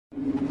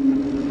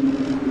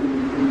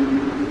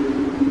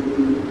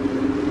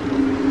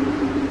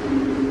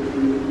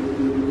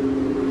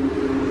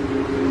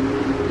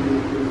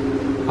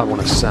I want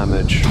a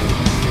sandwich.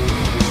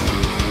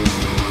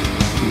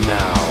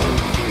 Now.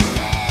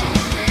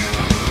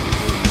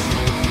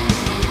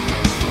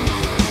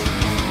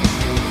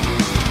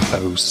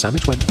 Oh,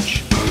 sandwich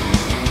wench.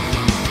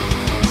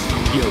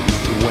 Yo,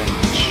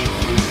 wench.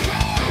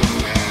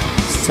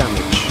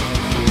 Sandwich.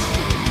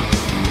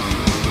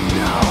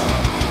 Now.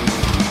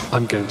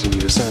 I'm going to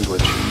need a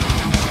sandwich.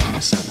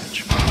 A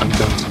sandwich. I'm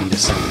going to need a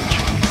sandwich.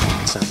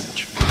 A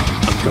sandwich.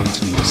 I'm going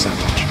to need a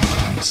sandwich.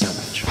 A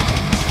sandwich.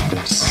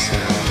 A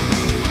sandwich.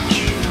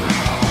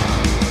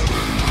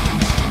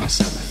 A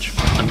sandwich.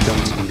 I'm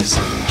going to need a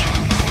sandwich.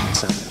 A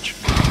sandwich.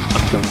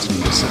 I'm going to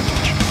need a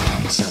sandwich.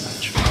 A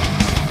sandwich.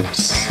 A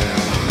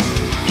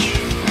sandwich.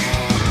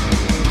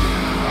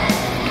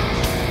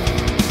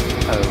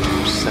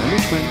 Oh,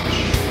 sandwich wench.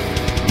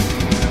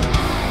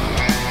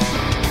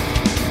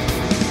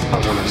 I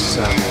want a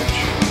sandwich.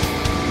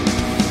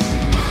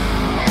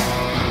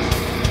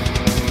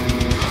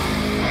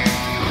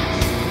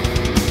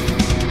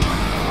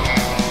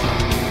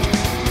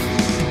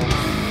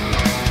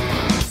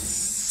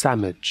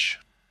 Sandwich.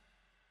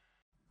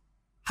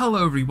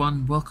 Hello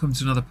everyone, welcome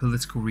to another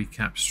political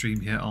recap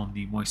stream here on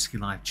the Moisky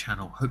Live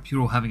channel. Hope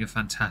you're all having a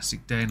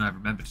fantastic day, and I've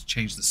remembered to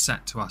change the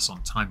set to us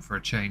on Time for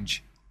a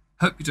Change.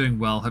 Hope you're doing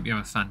well, hope you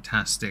have a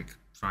fantastic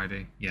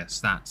Friday.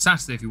 Yes, that.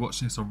 Saturday if you're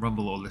watching this on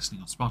Rumble or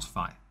listening on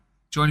Spotify.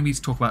 Joining me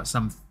to talk about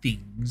some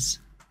things.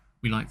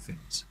 We like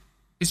things.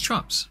 It's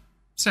Trups.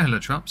 Say hello,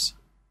 Trups.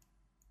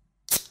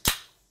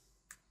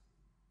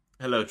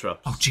 Hello, Trups.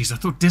 Oh jeez, I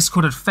thought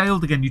Discord had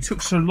failed again. You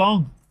took so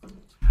long.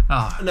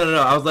 Oh. No.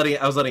 I was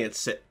letting it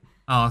sit.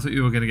 Oh, I thought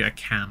you were going to get a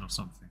can or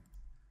something.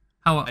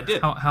 I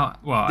did.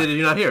 Well, Did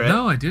you not hear it?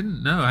 No, I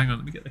didn't. No, hang on.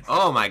 Let me get this.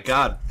 Oh my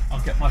God.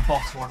 I'll get my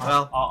bottle and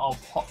I'll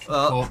pop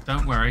the cork.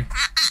 Don't worry.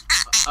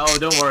 Oh,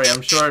 don't worry.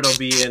 I'm sure it'll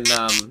be in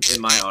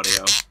my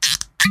audio.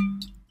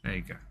 There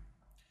you go.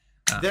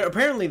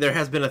 There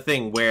has been a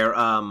thing where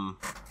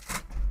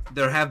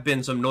there have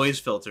been some noise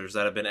filters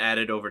that have been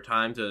added over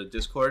time to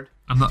Discord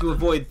to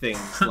avoid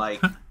things like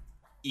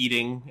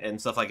eating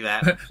and stuff like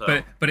that.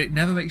 So. But it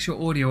never makes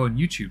your audio on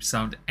YouTube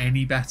sound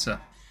any better.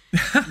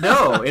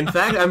 No, in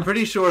fact, I'm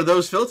pretty sure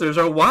those filters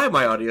are why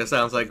my audio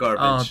sounds like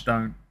garbage.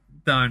 Oh,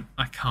 don't.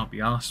 I can't be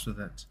arsed with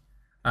it.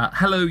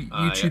 Hello,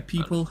 YouTube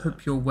people.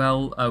 Hope you're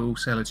well. We'll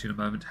say hello to you in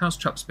a moment. How's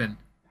Trups been?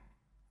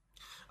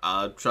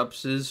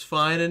 Trups is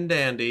fine and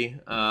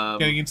dandy.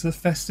 Going into the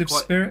festive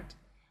spirit?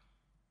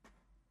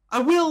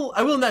 I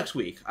will next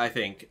week, I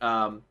think.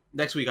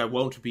 Next week I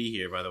won't be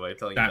here, by the way.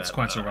 That's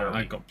quite alright.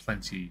 I've got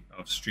plenty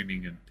of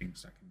streaming and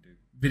things I can do.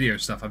 Video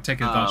stuff. I'm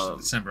taking advantage of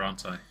December,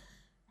 aren't I?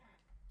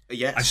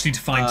 Yes. I just need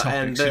to find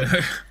topics, you know?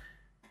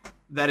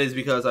 That is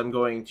because I'm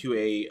going to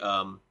a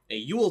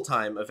Yule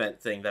time event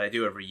thing that I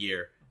do every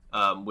year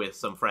with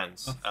some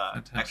friends.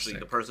 Actually,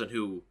 the person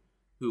who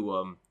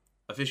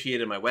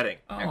officiated my wedding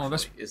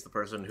is the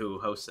person who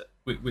hosts it.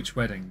 Which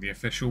wedding? The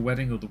official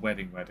wedding or the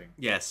wedding?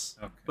 Yes.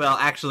 Okay. Well,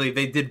 actually,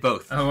 they did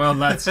both. Oh, well,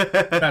 that's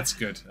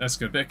good. That's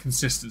good. A bit of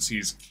consistency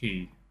is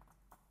key.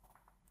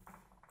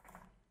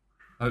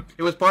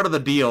 It was part of the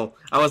deal.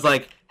 I was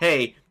like,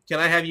 hey, can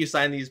I have you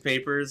sign these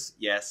papers?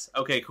 Yes.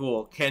 Okay,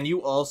 cool. Can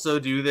you also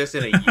do this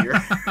in a year?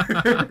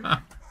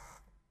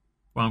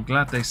 Well, I'm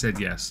glad they said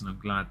yes, and I'm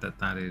glad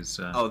that is...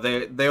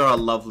 they are a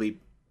lovely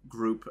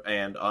group,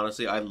 and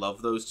honestly, I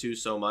love those two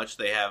so much.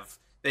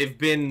 They've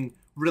been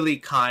really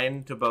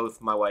kind to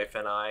both my wife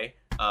and I.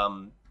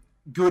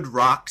 Good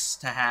rocks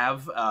to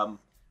have.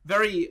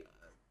 Very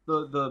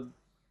the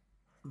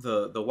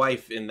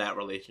wife in that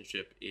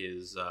relationship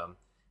is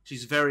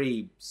she's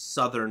very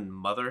Southern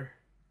mother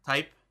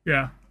type.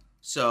 Yeah.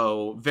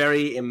 So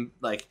very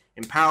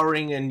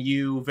empowering in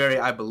you. Very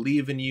I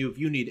believe in you. If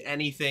you need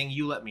anything,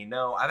 you let me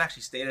know. I've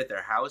actually stayed at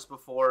their house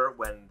before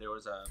when there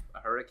was a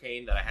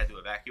hurricane that I had to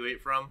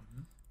evacuate from.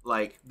 Mm-hmm.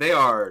 Like, they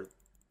are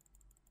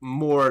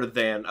more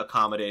than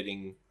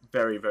accommodating,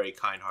 very, very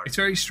kind-hearted. It's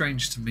very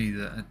strange to me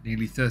that at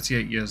nearly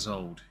 38 years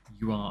old,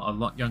 you are a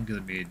lot younger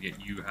than me, and yet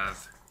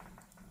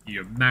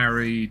you're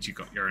married, you've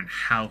got your own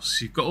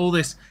house, you've got all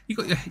this, you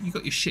got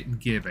your shit in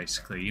gear,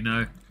 basically, you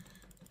know?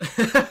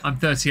 I'm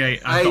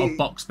 38, I've got a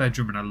box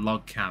bedroom and a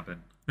log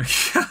cabin.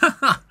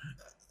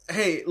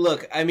 Hey,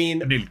 look, I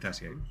mean... I'm nearly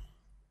 38.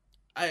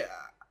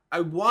 I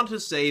want to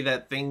say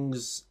that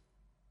things...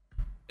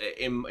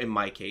 In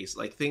my case,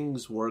 like,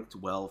 things worked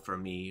well for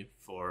me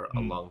for a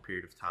long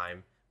period of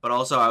time, but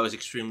also I was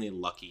extremely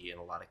lucky in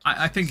a lot of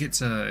cases. I think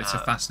it's a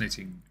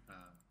fascinating.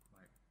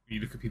 You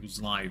look at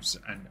people's lives,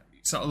 and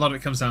a lot of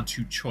it comes down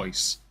to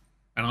choice.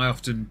 And I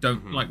often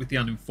don't like with the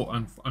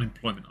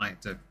unemployment I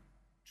had to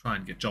try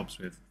and get jobs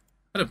with.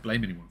 I don't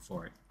blame anyone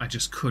for it. I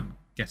just couldn't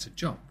get a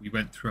job. We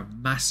went through a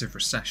massive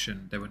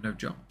recession. There were no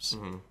jobs,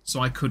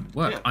 so I couldn't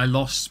work. Yeah. I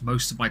lost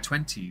most of my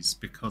 20s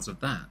because of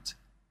that.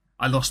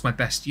 I lost my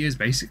best years,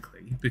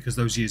 basically, because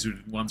those years were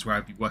the ones where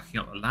I'd be working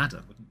up the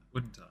ladder,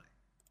 wouldn't I?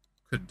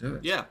 Couldn't do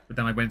it. Yeah. But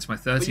then I went to my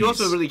 30s. But you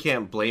also really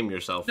can't blame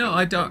yourself. No,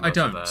 I don't.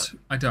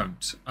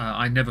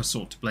 I never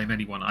sought to blame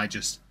anyone. I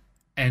just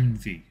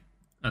envy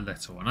a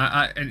little.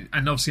 And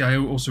obviously I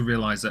also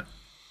realise that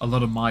a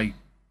lot of my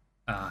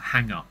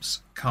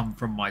hang-ups come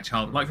from my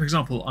child. Like, for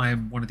example, I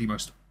am one of the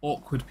most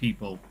awkward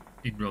people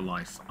in real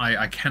life.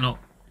 I cannot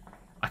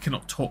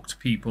talk to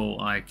people.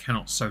 I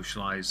cannot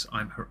socialize.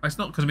 It's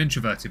not because I'm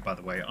introverted, by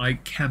the way. I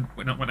can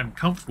when I'm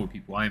comfortable with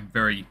people. I am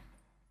very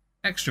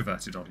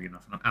extroverted, oddly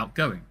enough, and I'm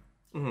outgoing.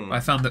 Mm-hmm. I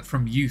found that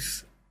from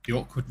youth, the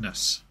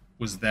awkwardness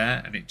was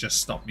there, and it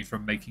just stopped me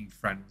from making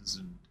friends,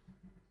 and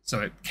so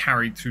it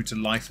carried through to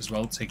life as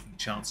well, taking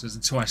chances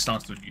until I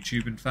started on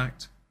YouTube. In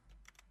fact,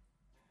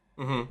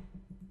 and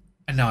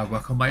now I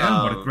work on my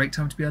own. What a great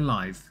time to be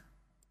alive!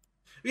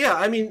 Yeah,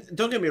 I mean,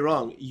 don't get me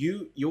wrong.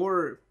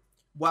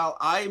 While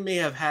I may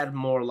have had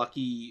more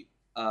lucky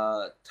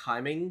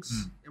timings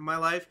in my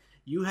life,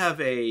 you have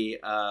a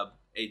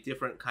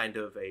different kind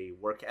of a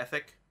work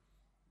ethic.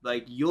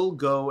 Like, you'll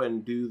go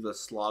and do the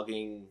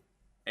slogging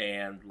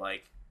and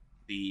like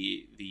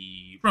the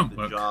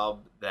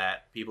job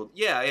that people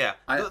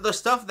the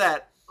stuff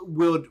that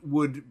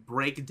would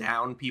break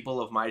down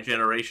people of my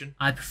generation.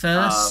 I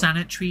prefer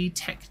sanitary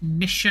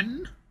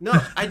technician. No,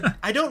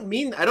 I don't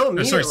mean it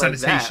like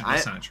sanitation,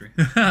 that. Sanitary.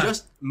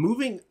 Just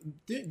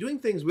doing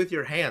things with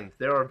your hands.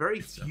 There are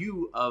very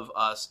few of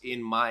us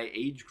in my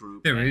age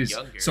group. There is.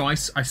 Younger, so I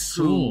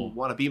saw who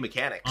want to be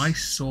mechanics. I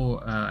saw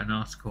an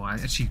article. I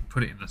actually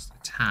put it in a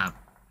tab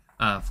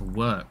for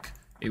work.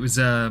 It was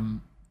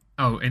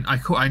I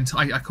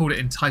called it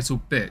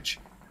entitled bitch.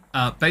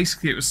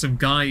 Basically, it was some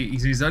guy.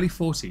 He's in his early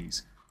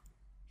 40s.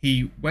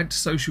 He went to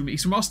social media.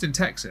 He's from Austin,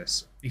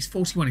 Texas. He's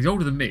 41. He's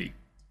older than me.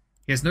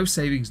 He has no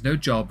savings, no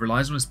job,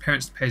 relies on his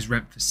parents to pay his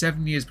rent for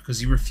 7 years because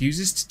he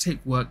refuses to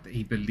take work that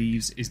he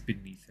believes is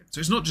beneath him. So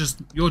it's not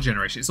just your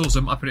generation. It's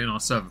also, I put it in our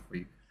server for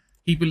you.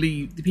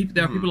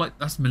 There are people like,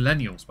 that's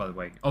millennials, by the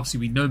way. Obviously,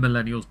 we know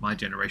millennials, my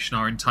generation,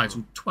 are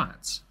entitled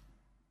twats.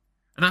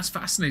 And that's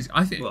fascinating.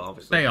 I think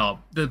they are.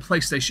 The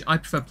PlayStation, I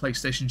prefer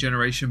PlayStation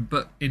generation,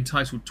 but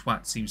entitled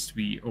twat seems to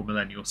be, or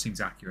millennial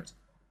seems accurate.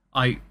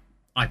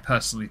 I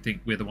personally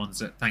think we're the ones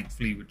that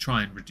thankfully would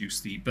try and reduce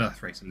the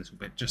birth rate a little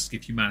bit, just to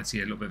give humanity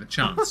a little bit of a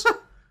chance.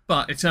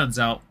 But it turns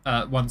out,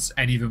 once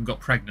any of them got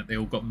pregnant, they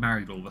all got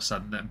married all of a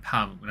sudden. That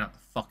empowerment went out the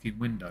fucking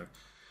window.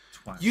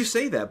 Twice. You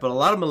say that, but a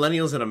lot of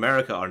millennials in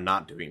America are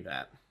not doing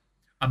that.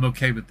 I'm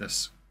okay with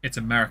this. It's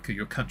America.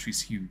 Your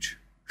country's huge.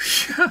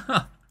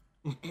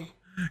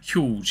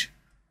 Huge.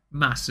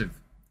 Massive.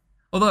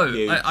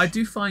 Although, I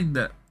do find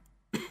that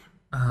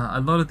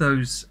a lot of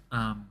those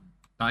that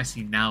I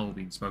see now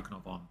being spoken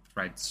of on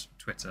Threads,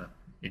 Twitter,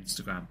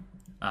 Instagram.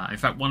 In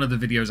fact, one of the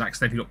videos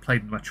accidentally got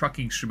played in my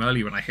trucking stream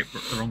earlier when I hit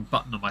the wrong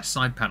button on my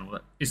side panel.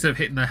 That instead of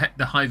hitting the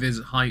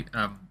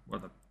what are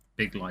the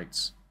big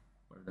lights,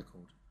 whatever they're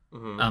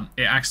called,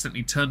 it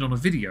accidentally turned on a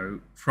video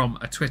from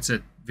a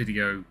Twitter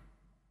video,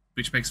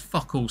 which makes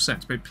fuck all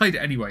sense. But it played it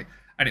anyway,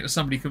 and it was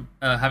somebody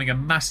having a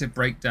massive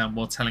breakdown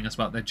while telling us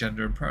about their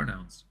gender and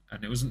pronouns.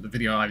 And it wasn't the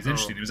video I was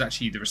interested in. It was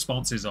actually the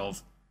responses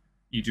of,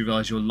 you do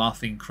realise you're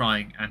laughing,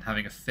 crying, and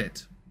having a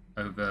fit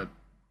over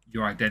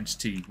your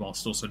identity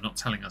whilst also not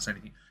telling us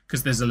anything.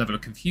 Because there's a level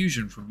of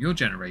confusion from your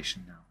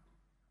generation now,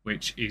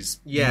 which is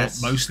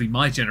mostly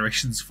my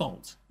generation's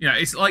fault. You know,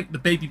 it's like the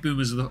baby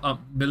boomers,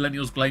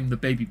 millennials blame the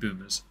baby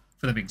boomers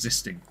for them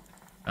existing.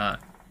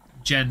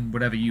 Gen,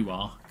 whatever you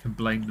are, can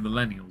blame the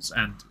millennials.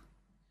 And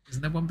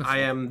isn't there one before? I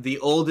am the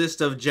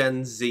oldest of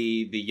Gen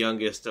Z, the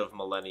youngest of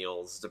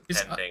millennials,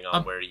 depending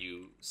on where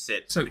you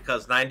sit. So,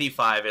 because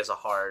 95 is a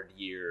hard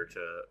year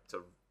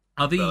to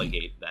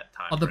relegate that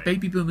time. Are the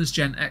baby boomers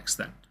Gen X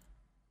then?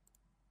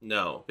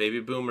 No,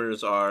 baby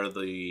boomers are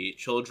the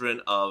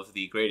children of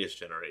the greatest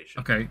generation.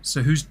 Okay,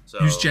 so who's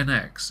Gen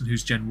X and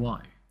who's Gen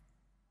Y?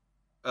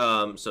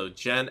 So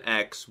Gen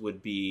X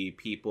would be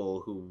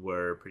people who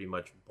were pretty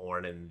much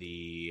born in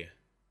the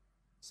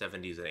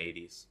 70s and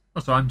 80s. Oh,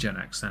 so I'm Gen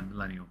X then,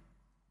 millennial.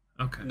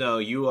 Okay. No,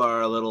 you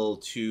are a little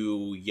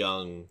too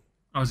young.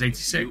 I was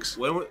 86.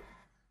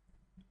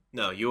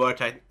 No, you are.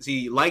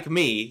 See, like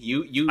me,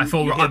 you. I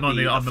thought I'm on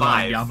the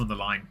line. Yeah, I'm on the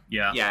line.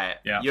 Yeah.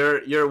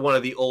 You're one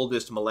of the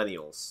oldest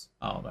millennials.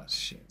 Oh, that's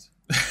shit.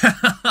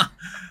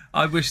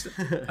 I wish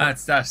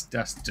that's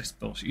just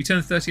bullshit. You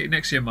turn 38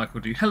 next year,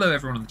 Michael. Do you? Hello,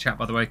 everyone in the chat.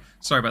 By the way,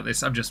 sorry about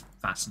this. I'm just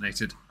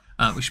fascinated.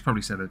 We should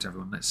probably say hello to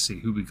everyone. Let's see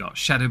who we got.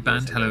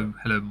 Shadowband. Yes,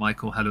 hello,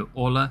 Michael. Hello,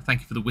 Orla.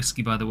 Thank you for the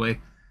whiskey, by the way.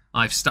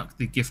 I've stuck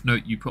the gift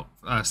note you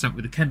sent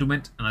with the Kendall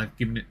Mint, and I'm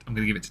going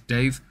to give it to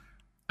Dave.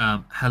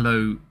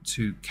 Hello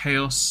to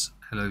Chaos.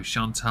 Hello,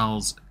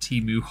 Chantal's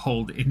Timu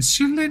Hold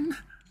Insulin.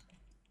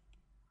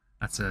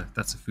 That's a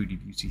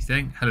foodie beauty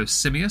thing. Hello,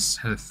 Simius.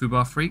 Hello,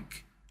 Fubar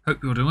Freak.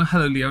 Hope you're doing well.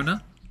 Hello,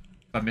 Leona.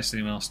 If I missed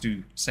anyone else,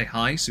 do say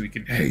hi so we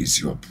can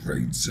haze your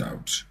brains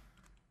out.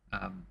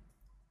 But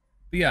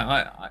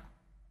yeah,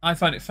 I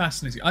find it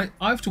fascinating. I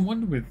often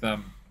wonder with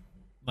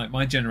like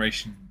my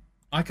generation.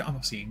 I'm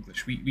obviously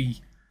English.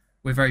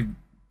 We're very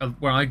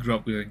where I grew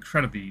up. We were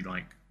incredibly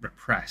like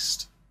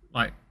repressed.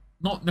 Like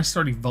not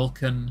necessarily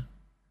Vulcan,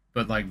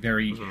 but like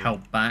very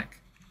held back.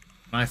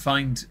 And I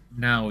find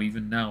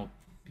even now,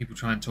 people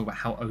try and talk about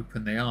how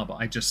open they are, but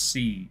I just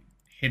see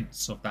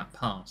hints of that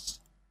past.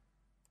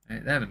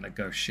 They haven't let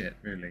go of shit,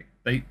 really.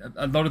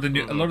 A lot of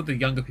the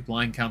younger people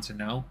I encounter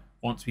now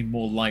want to be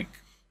more like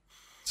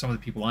some of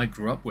the people I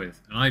grew up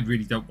with, and I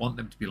really don't want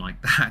them to be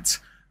like that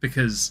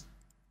because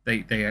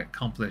they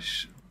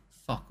accomplish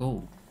fuck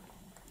all.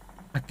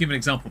 I can give an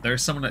example. There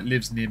is someone that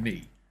lives near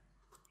me.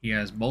 He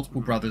has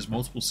multiple brothers,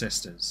 multiple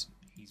sisters.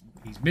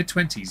 He's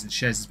mid-20s and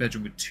shares his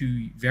bedroom with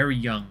two very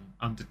young,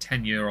 under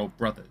 10-year-old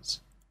brothers.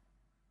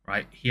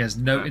 Right? He has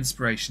no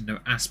inspiration, no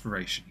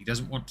aspiration. He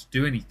doesn't want to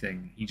do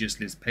anything. He just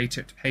lives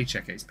paycheck to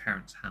paycheck at his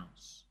parents'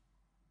 house.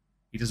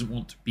 He doesn't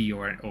want to be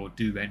or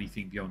do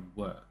anything beyond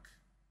work.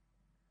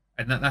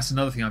 And that's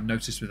another thing I've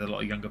noticed with a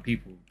lot of younger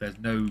people.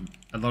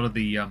 A lot of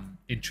the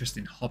interest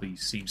in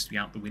hobbies seems to be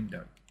out the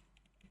window.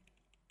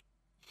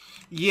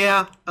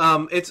 Yeah,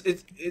 it's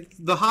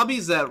the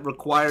hobbies that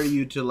require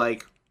you to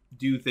like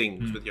do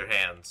things with your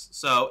hands.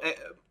 So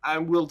I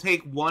will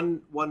take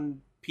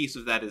one piece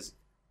of that is,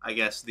 I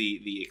guess,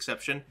 the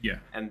exception. Yeah.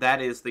 And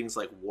that is things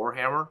like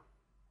Warhammer.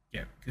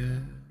 Yeah.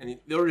 Good. And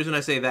the only reason I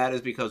say that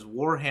is because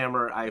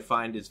Warhammer I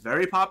find is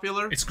very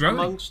popular. It's growing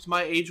amongst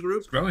my age group.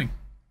 It's growing.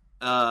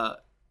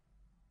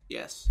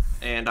 Yes.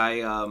 And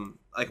I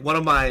like one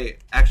of my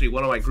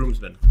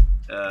groomsmen,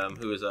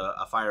 who is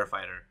a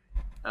firefighter.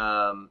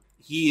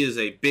 He is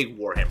a big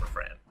Warhammer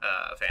fan.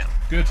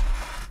 Good.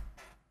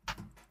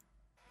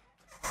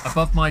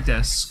 Above my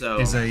desk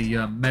is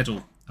a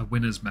medal, a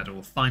winner's medal,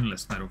 a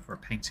finalist medal for a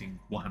painting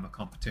Warhammer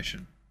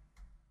competition.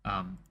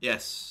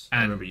 Yes,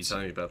 I remember you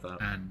telling me about that.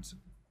 And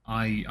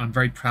I'm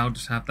very proud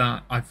to have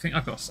that. I think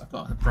I've got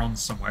a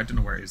bronze somewhere. I don't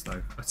know where it is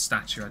though. A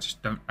statue. I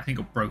just don't. I think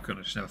it broken.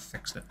 I just never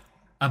fixed it.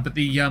 But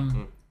the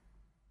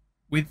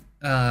with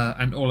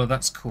and all of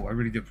that's cool. I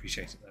really do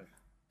appreciate it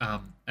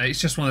though.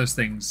 It's just one of those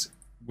things.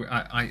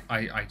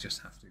 I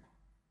just have to.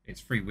 It's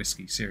free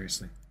whiskey,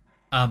 seriously.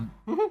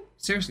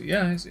 Seriously,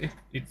 yeah,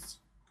 it's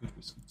good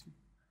whiskey too.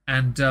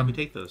 And we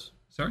take those.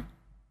 Sorry,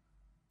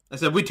 I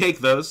said we take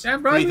those.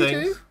 Damn right we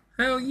do.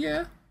 Hell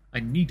yeah, I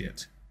need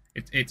it.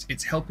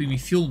 It's helping me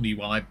fuel me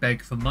while I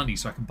beg for money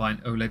so I can buy an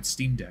OLED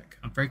Steam Deck.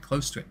 I'm very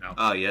close to it now.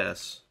 Oh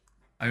yes.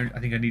 I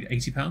think I need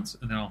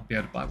 £80 and then I'll be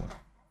able to buy one.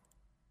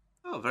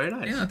 Oh, very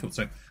nice. Yeah, I thought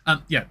so.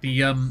 Yeah,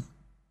 the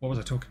what was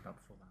I talking about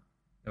before that?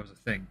 There was a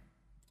thing.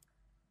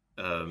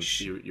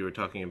 You were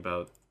talking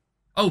about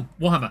Oh,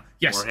 Warhammer.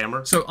 Yes.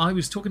 Warhammer. So I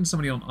was talking to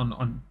somebody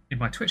on in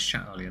my Twitch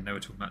chat earlier, and they were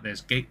talking about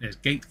there's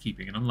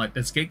gatekeeping, and I'm like,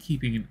 there's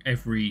gatekeeping in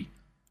every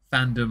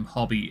fandom,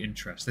 hobby,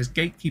 interest. There's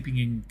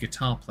gatekeeping in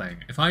guitar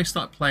playing. If I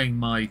start playing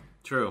my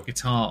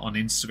guitar on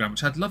Instagram,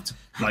 which I'd love to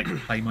like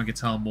play my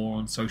guitar more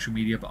on social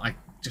media, but I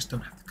just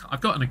don't have the.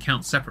 I've got an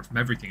account separate from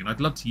everything, and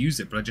I'd love to use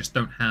it, but I just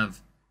don't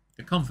have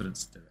the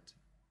confidence to do it.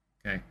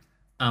 Okay.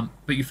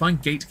 But you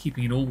find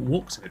gatekeeping in all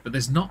walks of it, but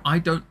there's not. I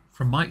don't.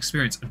 From my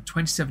experience, and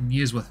 27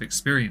 years worth of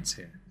experience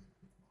here,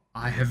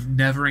 I have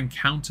never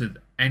encountered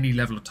any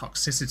level of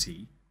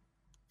toxicity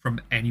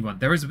from anyone.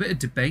 There is a bit of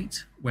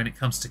debate when it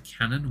comes to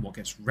canon, what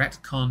gets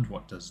retconned,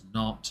 what does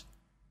not.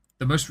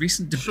 The most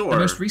recent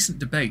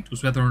debate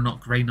was whether or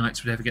not Grey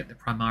Knights would ever get the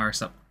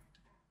Primaris upgrade.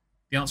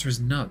 The answer is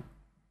no.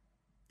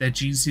 Their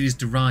gene seed is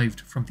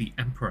derived from the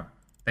Emperor.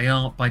 They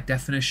are, by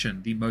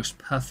definition, the most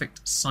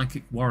perfect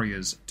psychic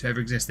warriors to ever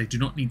exist. They do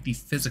not need the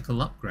physical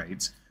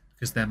upgrades,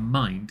 because their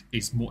mind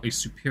is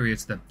superior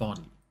to their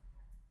body.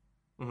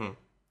 Mm-hmm.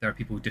 There are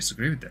people who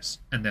disagree with this,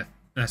 and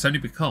that's only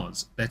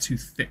because they're too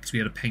thick to be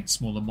able to paint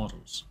smaller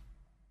models.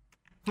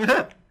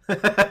 I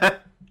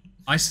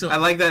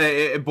like that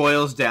it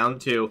boils down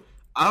to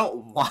I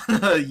don't want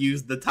to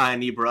use the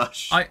tiny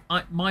brush.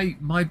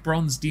 My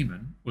bronze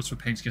demon was for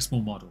painting a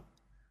small model.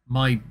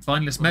 My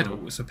finalist medal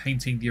was for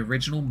painting the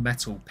original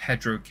metal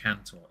Pedro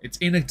Cantor. It's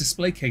in a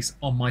display case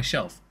on my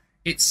shelf.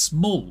 It's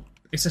small.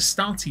 It's a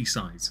starty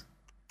size.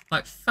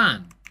 Like,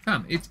 fam,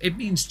 it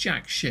means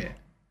jack shit.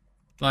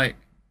 Like,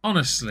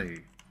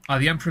 honestly,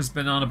 the Emperor's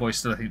Banana Boy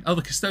still a thing. Oh,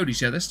 the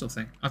Custodies, yeah, they're still a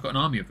thing. I've got an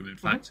army of them, in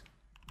fact.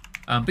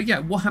 But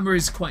yeah, Warhammer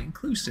is quite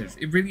inclusive.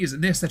 It really is.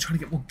 And they're trying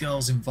to get more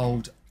girls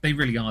involved. They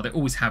really are. They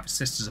always have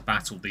Sisters of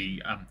Battle,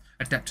 the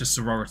Adeptus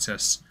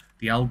Sororitas.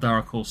 The Eldar,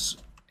 of course,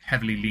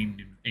 heavily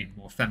lean in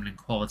more feminine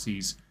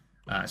qualities,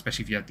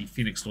 especially if you have the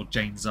Phoenix Lord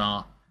Jane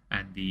Zar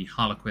and the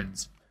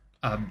Harlequins.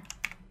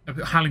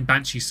 Howling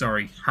Banshees,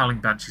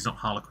 not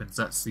Harlequins.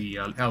 That's the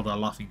Eldar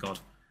Laughing God.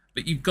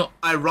 But you've got...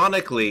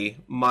 Ironically,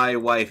 my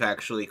wife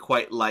actually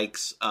quite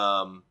likes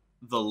the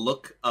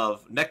look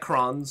of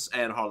Necrons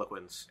and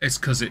Harlequins. It's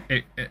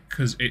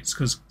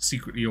because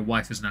secretly your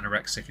wife is an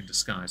anorexic in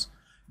disguise.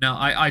 Now,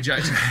 I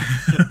just...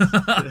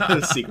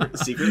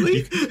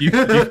 Secretly?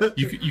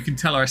 You can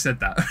tell her I said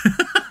that.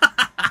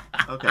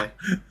 Okay.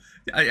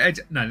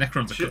 No,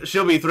 Necrons are cool.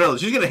 She'll be thrilled.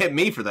 She's going to hit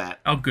me for that.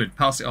 Oh, good.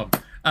 Pass it on.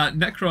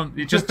 Necron,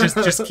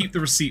 just keep the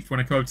receipt for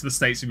when I come over to the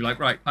States and be like,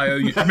 right, I owe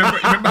you. Remember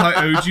how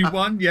I owed you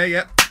one?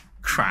 Yeah.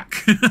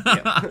 Crack.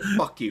 Yeah,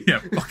 fuck you.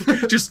 Yeah, fuck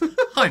you. Just,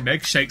 hi,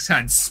 Meg, shakes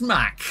hands,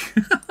 smack.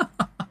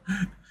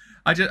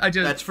 I just.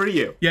 That's for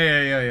you.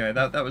 Yeah.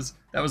 That was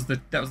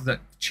the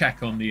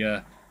check on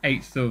the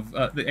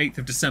 8th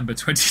of December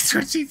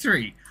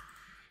 2023.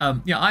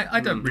 I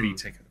don't really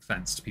take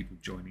offense to people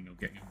joining or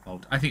getting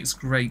involved. I think it's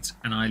great,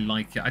 and I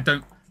like it. I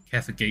don't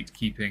care for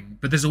gatekeeping,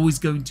 but there's always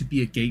going to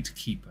be a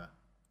gatekeeper.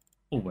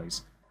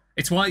 Always.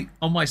 It's why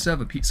on my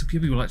server, some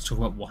people like to talk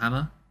about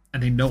Warhammer,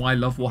 and they know I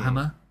love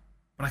Warhammer,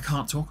 but I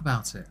can't talk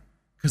about it.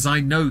 Because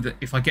I know that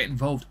if I get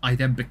involved, I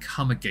then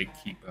become a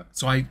gatekeeper.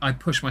 So I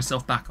push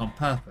myself back on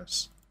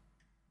purpose.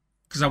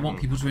 Because I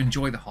want people to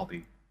enjoy the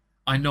hobby.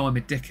 I know I'm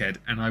a dickhead,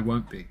 and I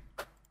won't be.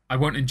 I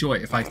won't enjoy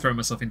it if I throw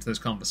myself into those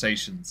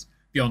conversations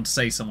beyond to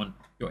say someone,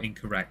 you're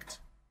incorrect.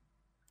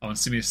 Oh, and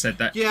Simia said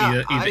that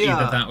either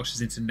that or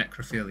she's into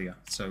necrophilia.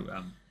 So,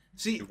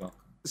 you're welcome.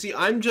 See,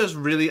 I'm just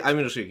going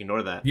to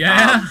ignore that.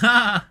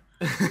 Yeah.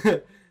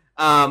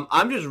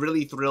 I'm just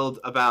really thrilled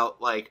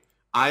about, like,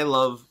 I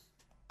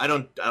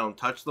don't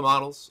touch the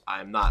models.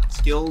 I'm not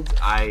skilled.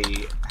 I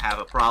have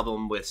a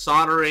problem with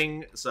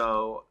soldering,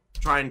 so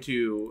trying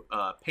to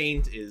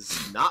paint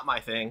is not my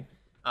thing.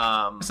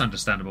 That's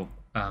understandable.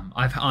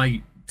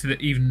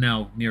 Even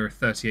now, near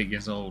 38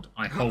 years old,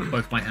 I hold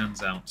both my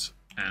hands out,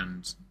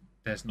 and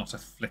there's not a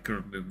flicker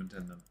of movement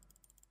in them.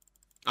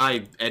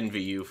 I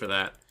envy you for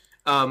that.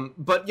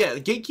 But yeah,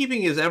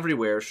 gatekeeping is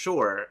everywhere,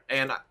 sure.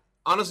 And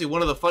honestly,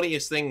 one of the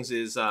funniest things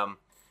is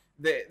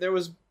there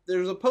was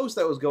a post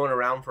that was going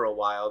around for a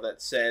while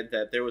that said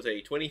that there was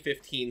a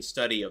 2015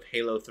 study of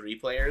Halo 3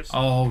 players.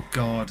 Oh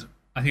God,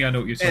 I think I know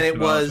what you're talking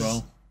about as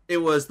well. It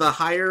was the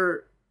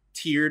higher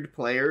tiered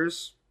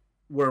players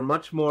were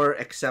much more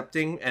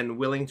accepting and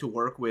willing to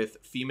work with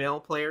female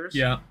players.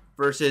 Yeah.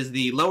 Versus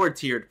the lower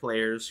tiered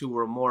players who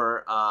were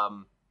more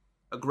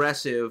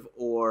aggressive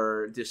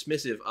or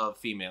dismissive of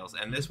females.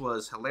 And this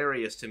was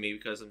hilarious to me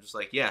because I'm just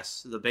like,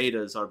 yes, the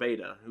betas are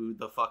beta. Who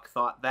the fuck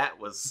thought that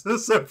was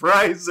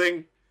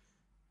surprising?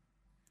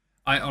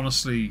 I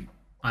honestly,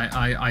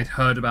 I'd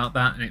heard about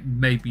that and it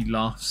made me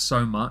laugh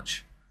so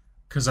much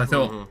because I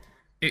thought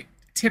it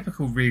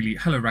typical really.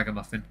 Hello,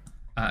 Ragamuffin.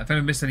 If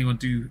anyone missed anyone,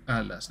 do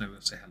let us know.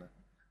 We'll say hello.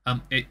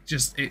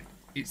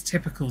 It's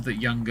typical that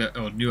younger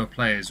or newer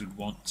players would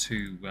want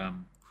to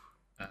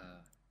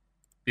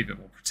be a bit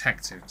more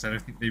protective because I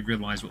don't think they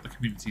realise what the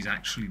community is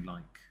actually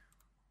like.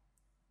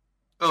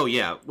 Oh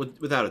yeah,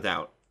 without a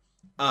doubt.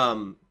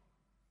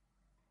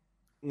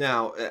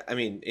 Now, I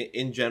mean,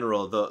 in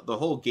general, the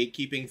whole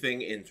gatekeeping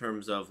thing in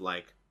terms of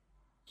like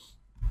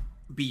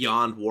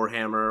beyond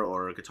Warhammer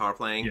or guitar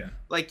playing,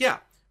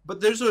 but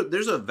there's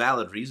a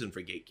valid reason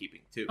for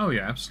gatekeeping too. Oh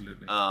yeah,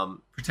 absolutely.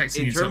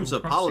 Protecting in terms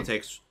of property.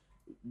 Politics,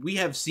 we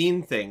have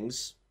seen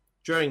things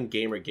during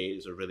Gamergate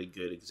is a really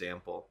good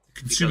example.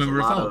 Consumer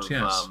revolt,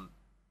 yes.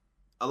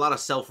 A lot of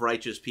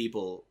self-righteous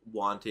people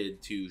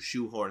wanted to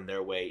shoehorn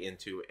their way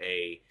into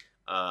a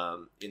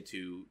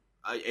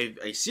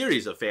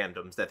series of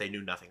fandoms that they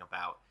knew nothing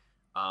about.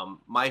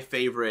 My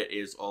favorite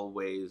is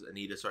always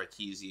Anita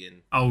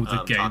Sarkeesian. Oh,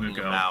 the gamer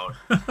girl.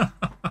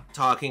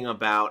 Talking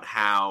about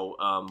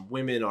how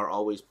women are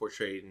always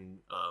portrayed in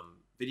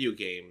video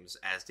games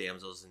as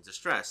damsels in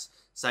distress,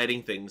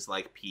 citing things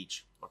like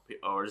Peach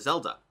or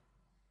Zelda,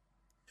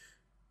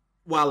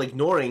 while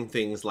ignoring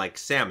things like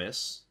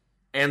Samus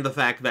and the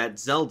fact that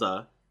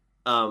Zelda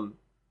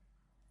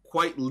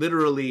quite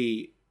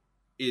literally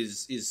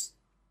is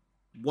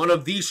one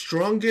of the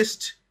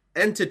strongest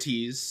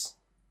entities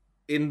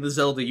in the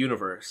Zelda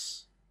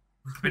universe.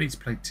 I need to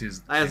play Tears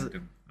of the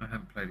Kingdom. I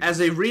haven't played it. As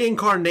a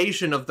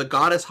reincarnation of the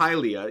goddess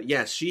Hylia,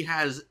 yes, she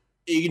has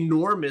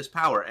enormous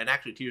power. And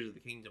actually, Tears of the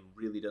Kingdom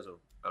really does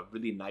a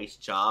really nice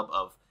job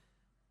of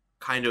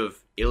kind of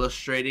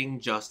illustrating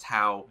just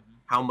how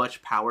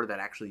much power that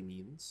actually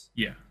means.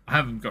 Yeah, I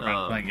haven't got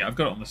around to playing it. I've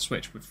got it on the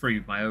Switch with free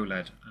with my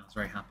OLED, and I was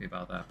very happy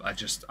about that. But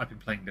I've been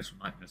playing Little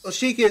Nightmares. Well,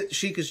 Sheik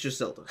is just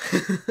Zelda.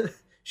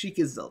 Sheik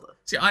is Zelda.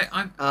 See,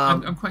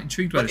 I'm quite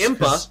intrigued by this. But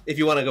Impa, if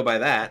you want to go by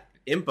that,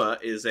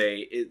 Impa is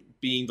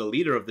being the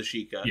leader of the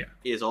Sheikah,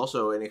 is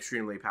also an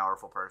extremely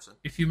powerful person.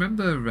 If you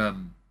remember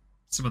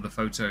some of the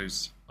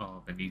photos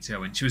of Anita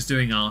when she was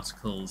doing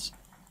articles,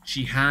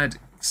 she had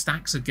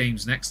stacks of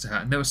games next to her,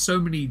 and there were so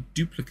many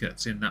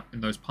duplicates in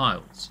those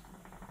piles.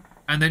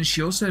 And then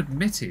she also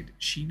admitted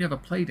she never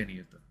played any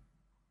of them.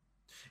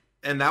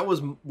 And that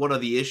was one of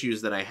the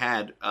issues that I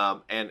had,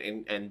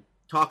 and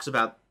talks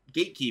about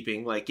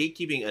gatekeeping, like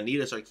gatekeeping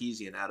Anita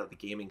Sarkeesian out of the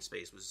gaming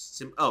space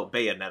was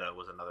Bayonetta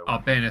was another one. Oh,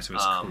 Bayonetta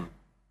was cool.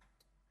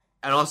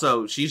 And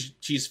also,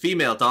 she's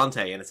female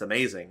Dante, and it's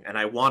amazing. And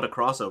I want a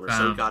crossover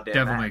so goddamn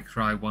Devil bad. May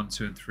Cry 1,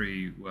 2, and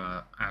 3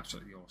 were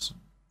absolutely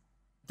awesome.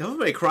 Devil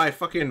May Cry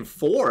fucking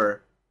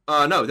 4.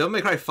 No, Devil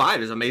May Cry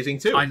 5 is amazing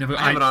too. I have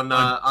it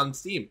on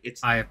Steam.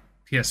 I have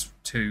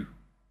PS2.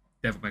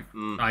 Devil May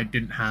Cry. I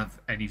didn't have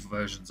any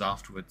versions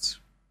afterwards.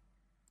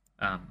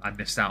 I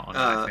missed out on it,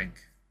 I think.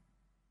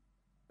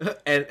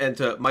 And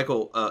to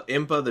Michael,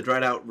 Impa, the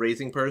dried out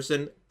raising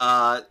person,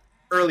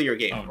 earlier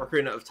game,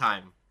 Ocarina of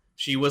Time.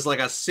 She was like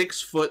a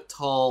 6 foot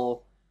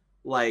tall,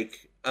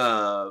 like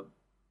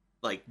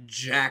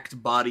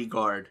jacked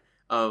bodyguard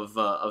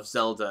of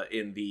Zelda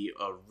in the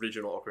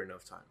original Ocarina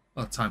of Time.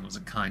 Well, time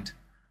wasn't kind.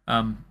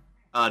 No,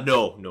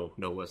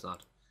 it was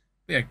not.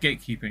 Yeah,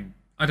 gatekeeping.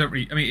 I don't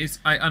really. I mean,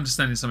 I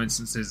understand in some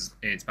instances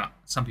it's about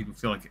some people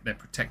feel like they're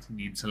protecting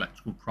the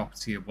intellectual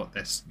property of what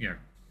they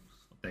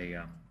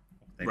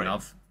Right.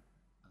 love.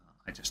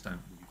 I just don't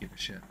really give a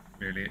shit.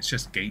 Really, it's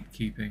just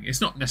gatekeeping.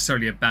 It's not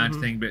necessarily a bad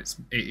thing, but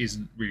it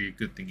isn't really a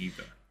good thing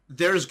either.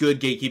 There's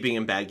good gatekeeping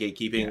and bad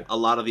gatekeeping. Yeah. A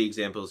lot of the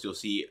examples you'll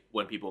see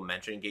when people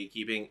mention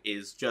gatekeeping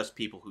is just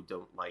people who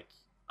don't like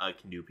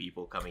new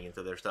people coming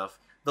into their stuff.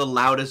 The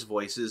loudest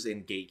voices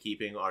in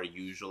gatekeeping are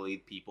usually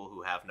people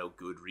who have no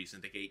good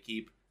reason to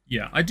gatekeep.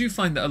 Yeah, I do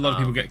find that a lot of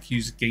people get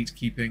accused of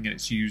gatekeeping, and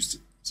it's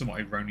used somewhat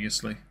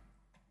erroneously.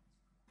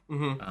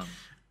 I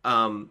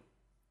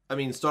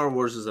mean, Star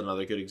Wars is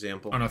another good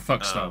example. Oh no,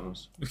 fuck Star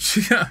Wars.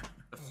 Yeah.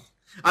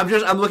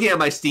 I'm looking at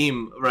my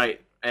Steam,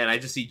 right, and I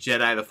just see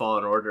Jedi: The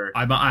Fallen Order.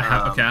 I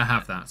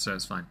have that, so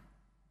it's fine.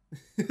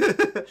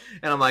 And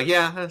I'm like,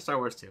 yeah, Star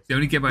Wars too. The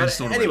only game I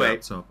installed on my anyway,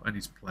 laptop. I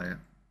need to play it.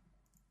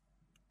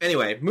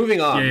 Anyway,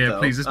 moving on. Yeah, though.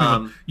 please, let's move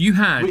on. You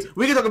had...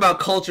 We can talk about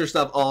culture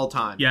stuff all the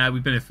time. Yeah,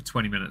 we've been here for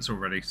 20 minutes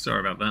already. Sorry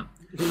about that.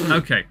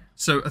 Okay,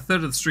 so a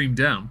third of the stream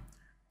down.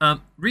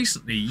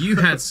 Recently, you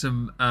had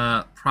some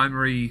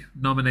primary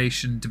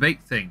nomination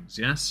debate things,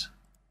 yes?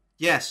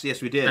 Yes,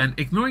 we did. And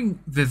ignoring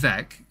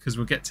Vivek, because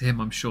we'll get to him,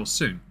 I'm sure,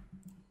 soon,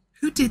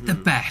 who did the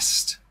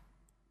best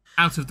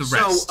out of the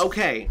rest? So,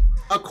 okay,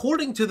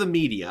 according to the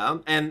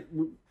media, and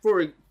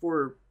for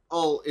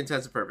all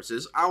intents and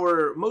purposes,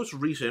 our most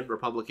recent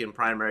Republican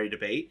primary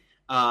debate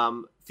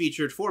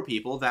featured 4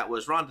 people. That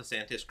was Ron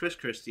DeSantis, Chris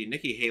Christie,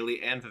 Nikki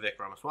Haley, and Vivek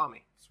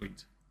Ramaswamy.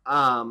 Sweet.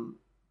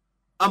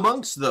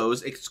 Amongst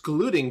those,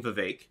 excluding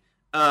Vivek,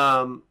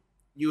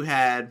 you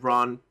had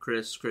Ron,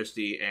 Chris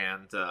Christie,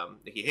 and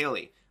Nikki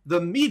Haley. The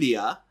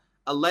media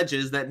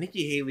alleges that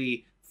Nikki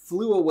Haley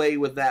flew away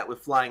with that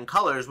with flying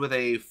colors with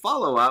a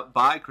follow-up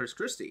by Chris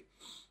Christie.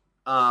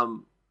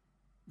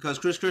 Because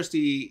Chris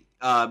Christie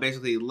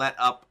basically let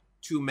up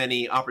too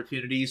many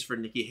opportunities for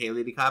Nikki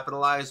Haley to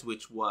capitalize,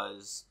 which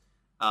was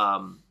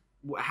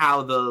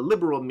how the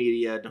liberal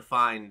media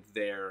defined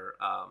their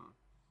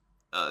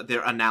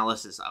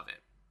analysis of it.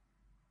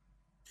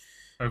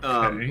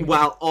 Okay.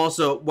 While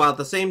at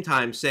the same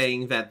time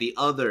saying that the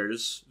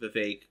others,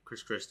 Vivek,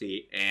 Chris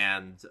Christie,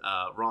 and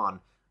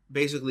Ron,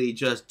 basically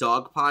just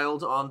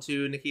dogpiled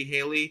onto Nikki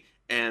Haley,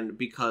 and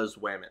because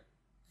women.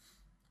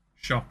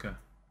 Shocker.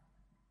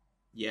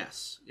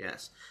 Yes.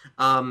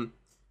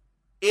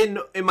 In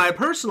my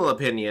personal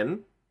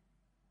opinion,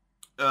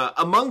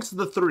 amongst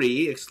the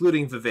 3,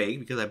 excluding Vivek,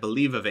 because I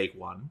believe Vivek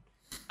won,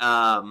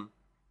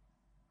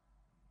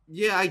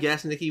 yeah, I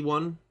guess Nikki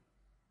won.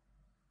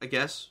 I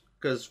guess.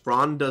 Because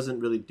Ron doesn't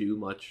really do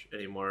much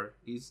anymore.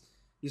 He's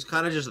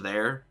kind of just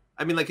there.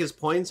 I mean, like, his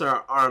points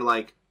are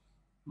like,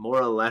 more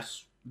or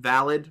less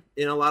valid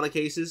in a lot of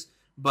cases,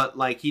 but,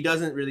 like, he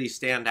doesn't really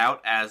stand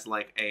out as,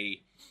 like,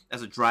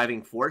 as a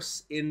driving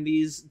force in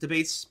these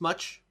debates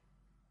much.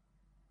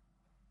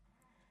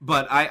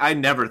 But I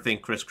never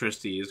think Chris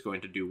Christie is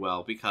going to do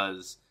well,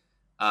 because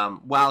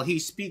while he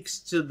speaks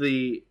to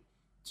the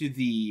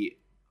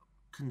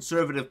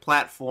conservative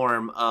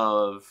platform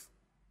of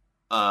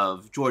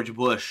George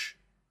Bush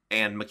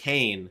and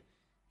McCain,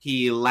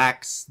 he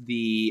lacks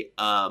the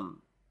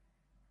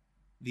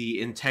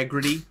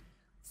integrity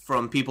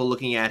from people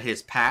looking at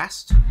his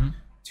past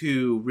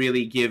to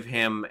really give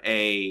him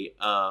a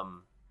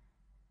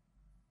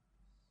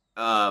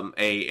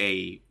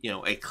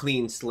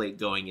clean slate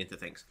going into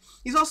things.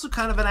 He's also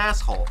kind of an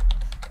asshole,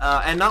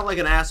 and not like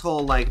an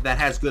asshole like that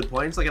has good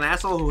points, like an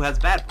asshole who has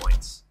bad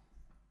points.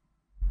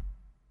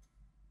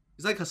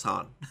 He's like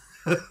Hassan.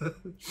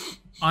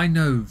 I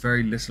know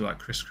very little about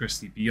Chris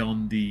Christie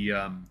beyond the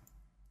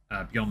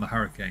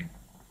hurricane,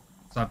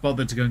 so I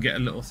bothered to go and get a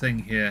little thing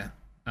here,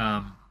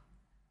 a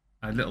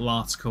little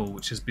article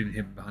which has been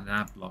hidden behind an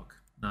ad block.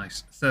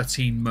 Nice,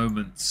 13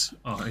 moments,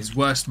 his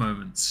worst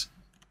moments,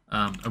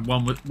 and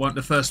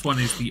the first one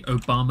is the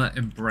Obama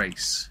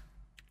embrace.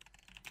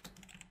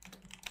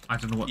 I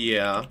don't know what.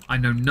 Yeah, I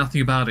know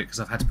nothing about it because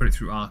I've had to put it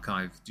through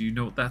archive. Do you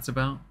know what that's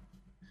about?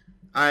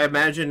 I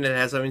imagine it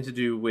has something to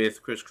do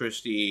with Chris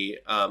Christie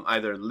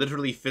either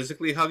literally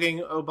physically hugging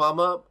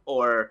Obama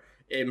or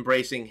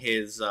embracing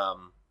his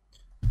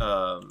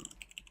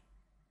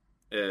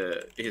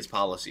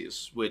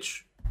policies,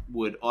 which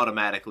would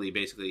automatically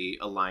basically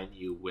align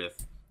you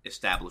with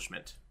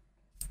establishment.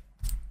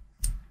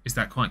 Is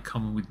that quite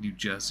common with New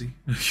Jersey?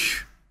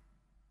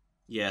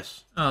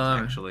 Yes, Oh,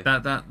 actually.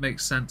 that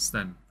makes sense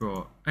then.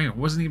 Bro, hang on,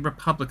 wasn't he a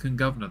Republican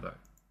governor though?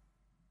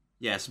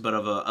 Yes, but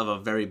of a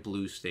very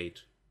blue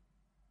state.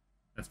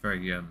 That's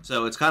very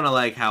So it's kind of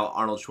like how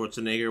Arnold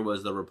Schwarzenegger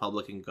was the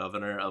Republican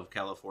governor of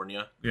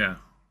California. yeah.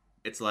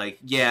 It's like,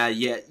 yeah,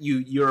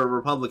 you're a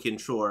Republican,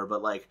 sure,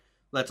 but like,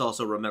 let's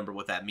also remember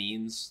what that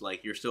means.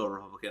 Like, you're still a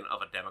Republican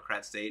of a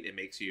Democrat state. It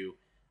makes you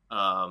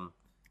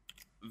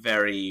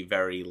very,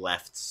 very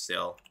left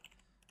still.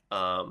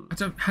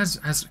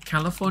 Has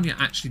California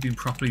actually been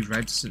properly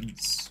red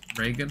since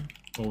Reagan,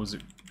 or was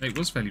it? It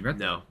was fairly red.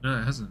 No,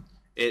 it hasn't.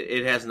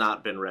 It has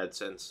not been red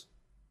since.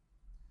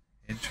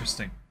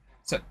 Interesting.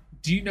 So,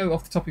 do you know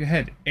off the top of your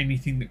head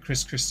anything that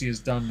Chris Christie has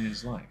done in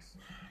his life?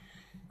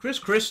 Chris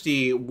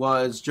Christie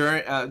was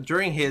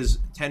during his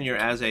tenure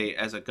as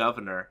a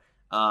governor.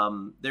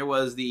 There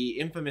was the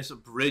infamous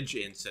bridge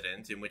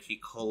incident in which he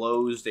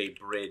closed a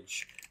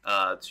bridge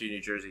to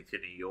New Jersey to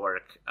New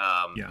York.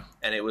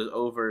 And it was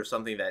over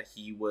something that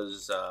he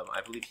was,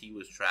 I believe he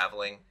was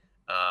traveling.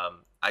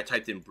 I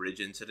typed in bridge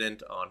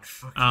incident on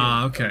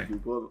okay.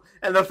 Google,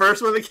 and the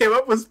first one that came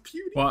up was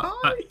PewDiePie. Well,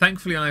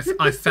 thankfully, I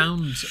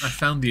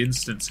found the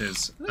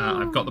instances.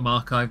 I've got them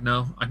archived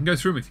now. I can go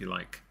through them if you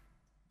like.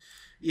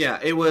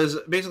 Yeah, it was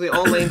basically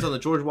all lanes on the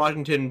George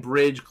Washington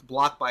Bridge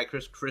blocked by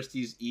Chris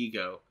Christie's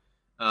ego.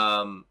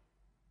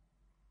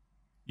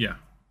 Yeah.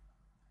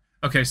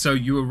 Okay, so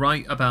you were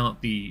right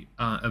about the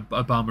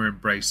Obama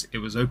embrace. It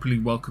was openly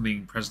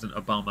welcoming President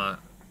Obama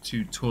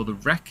to tour the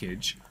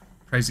wreckage,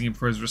 praising him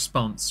for his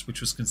response, which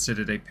was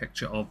considered a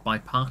picture of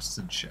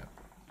bipartisanship.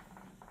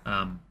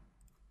 The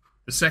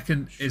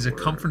second is a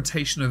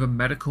confrontation over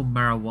medical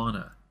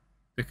marijuana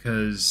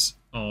because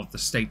of the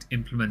state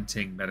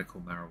implementing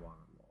medical marijuana law.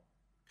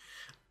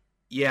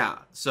 Yeah,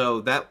 so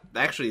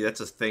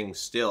that's a thing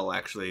still,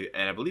 actually.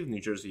 And I believe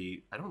New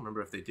Jersey, I don't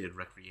remember if they did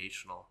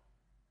recreational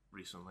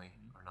recently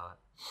or not.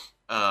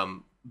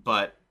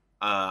 But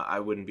I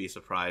wouldn't be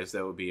surprised.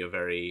 That would be a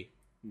very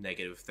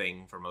negative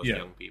thing for most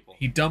young people.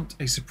 He dumped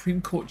a Supreme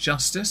Court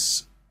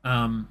justice,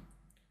 and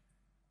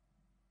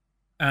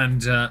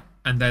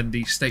then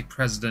the state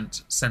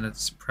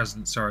Senate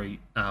president,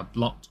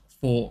 blocked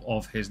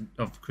 4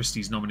 of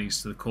Christie's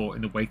nominees to the court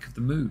in the wake of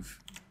the move.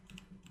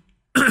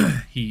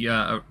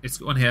 It's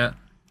on here.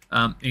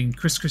 In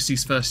Chris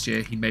Christie's first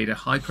year, he made a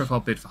high-profile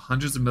bid for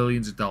hundreds of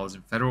millions of dollars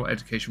in federal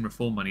education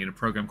reform money in a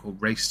program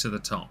called Race to the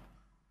Top,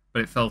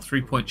 but it fell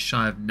 3 points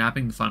shy of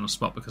nabbing the final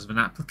spot because of an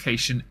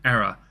application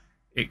error.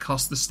 It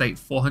cost the state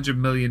 $400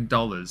 million.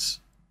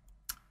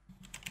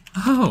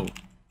 Oh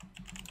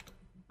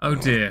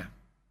dear.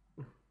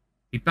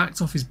 He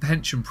backed off his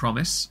pension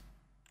promise,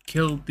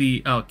 killing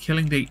the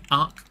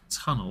Arc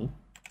Tunnel,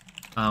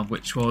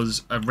 which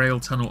was a rail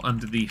tunnel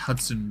under the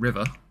Hudson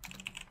River,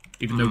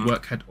 even though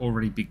work had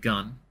already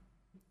begun.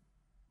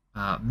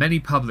 Many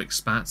public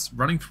spats,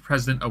 running for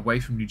president away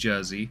from New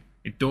Jersey,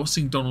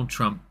 endorsing Donald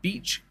Trump,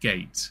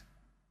 Beachgate.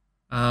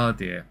 Oh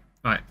dear.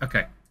 Right,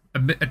 okay. A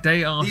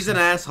day after... He's an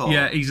asshole.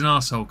 Yeah, he's an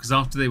asshole, because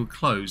after they were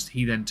closed,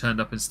 he then turned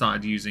up and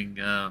started using,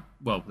 the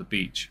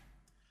beach.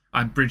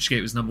 And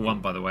Bridgegate was number 1,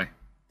 by the way.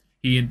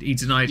 He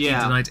denied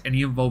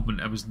any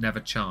involvement and was never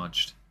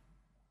charged.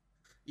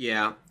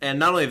 Yeah, and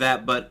not only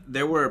that, but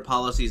there were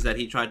policies that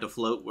he tried to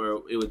float where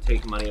it would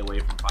take money away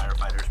from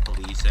firefighters,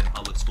 police, and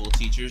public school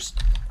teachers,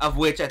 of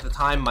which at the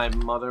time my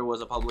mother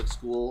was a public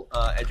school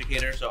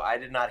educator, so I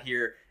did not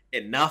hear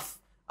enough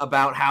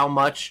about how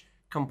much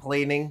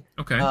complaining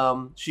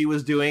she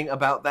was doing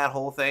about that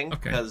whole thing,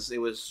 because it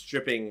was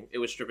stripping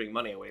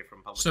money away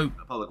from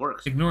public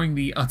works. Ignoring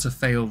the utter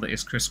fail that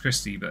is Chris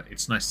Christie, but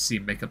it's nice to see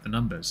him make up the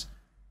numbers.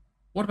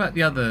 What about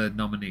the other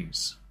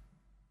nominees?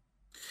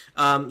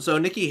 So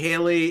Nikki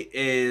Haley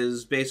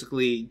is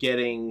basically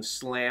getting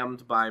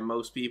slammed by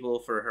most people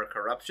for her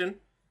corruption,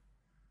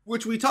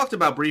 which we talked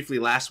about briefly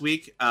last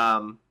week.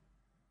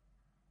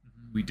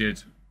 We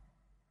did.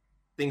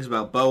 Things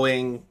about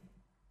Boeing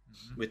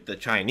with the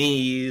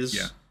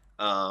Chinese,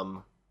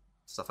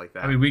 stuff like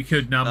that. I mean, we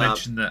could now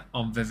mention that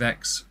on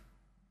Vivek's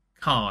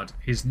card,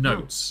 his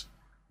notes.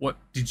 What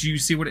did you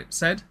see? What it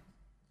said?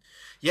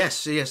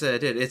 Yes, I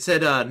did. It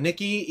said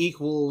Nikki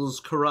equals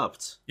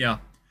corrupt. Yeah.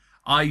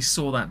 I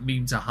saw that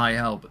meme to high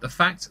hell, but the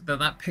fact that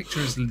that picture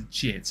is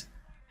legit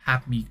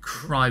had me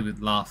cry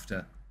with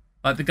laughter.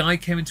 Like, the guy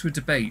came into a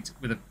debate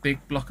with a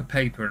big block of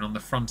paper, and on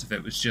the front of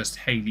it was just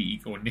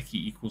Haley or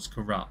Nikki equals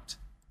corrupt.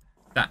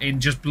 That in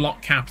just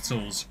block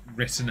capitals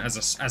written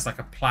as like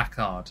a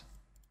placard.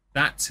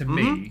 That to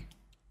me,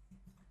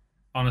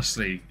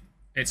 honestly,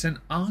 it's an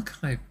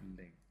archive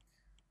link.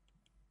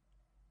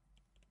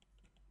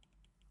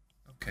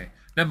 Okay,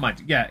 never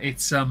mind. Yeah,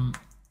 it's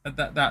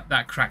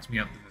that cracked me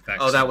up.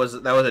 Oh, that was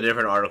a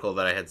different article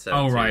that I had sent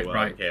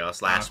to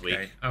Chaos last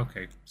week.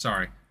 Okay,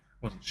 sorry,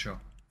 wasn't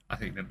sure. I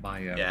think that my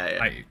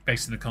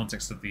based in the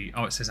context of the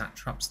it says at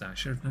Trups there. I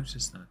should have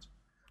noticed that.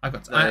 I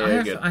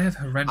have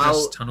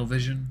horrendous tunnel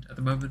vision at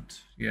the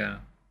moment. Yeah.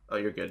 Oh,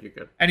 you're good. You're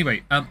good.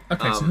 Anyway,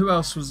 okay. So who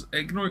else was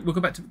ignoring? We'll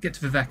get to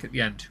Vivek at the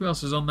end. Who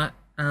else was on that?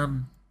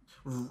 Ron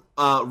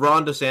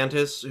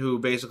DeSantis, who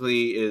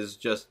basically is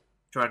just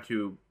trying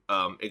to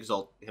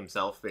exalt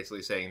himself,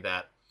 basically saying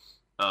that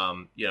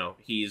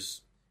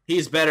he's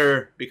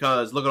better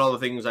because look at all the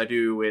things I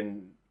do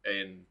in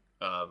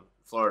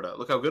Florida.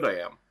 Look how good I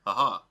am.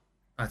 Haha.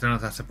 I don't know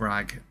if that's a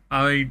brag.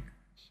 I mean,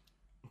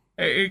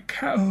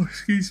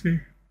 excuse me.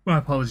 My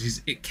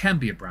apologies. It can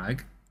be a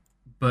brag,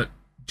 but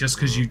just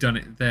because you've done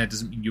it there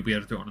doesn't mean you'll be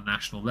able to do it on a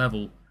national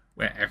level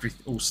where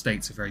all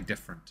states are very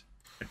different.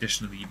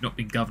 Additionally, you've not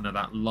been governor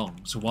that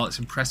long, so while it's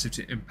impressive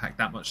to impact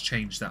that much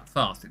change that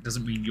fast, it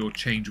doesn't mean your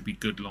change will be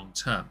good long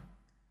term.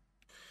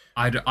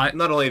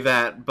 Not only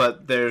that,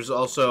 but there's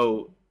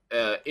also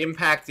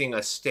impacting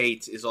a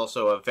state is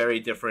also a very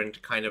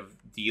different kind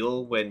of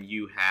deal when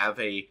you have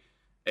a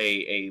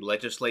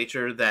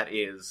legislature that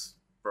is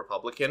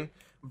Republican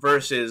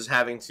versus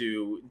having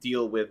to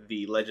deal with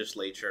the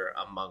legislature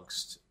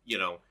amongst,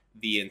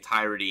 the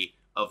entirety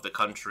of the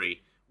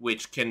country,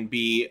 which can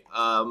be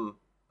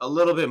a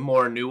little bit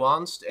more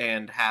nuanced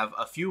and have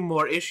a few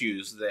more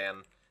issues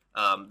than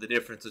the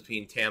difference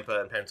between Tampa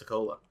and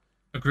Pensacola.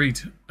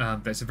 Agreed.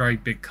 There's a very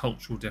big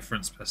cultural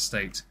difference per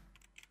state.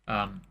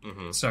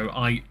 So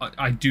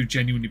I do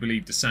genuinely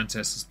believe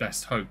DeSantis'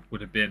 best hope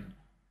would have been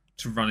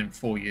to run in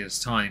 4 years'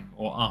 time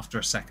or after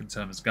a second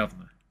term as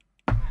governor.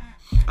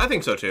 I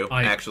think so too,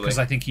 actually. Because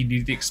I think he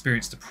needed the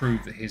experience to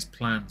prove that his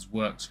plans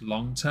worked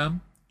long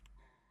term.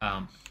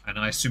 And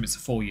I assume it's a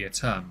 4-year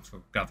term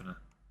for governor.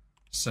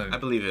 So I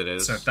believe it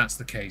is. So if that's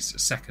the case, a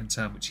second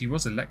term, which he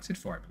was elected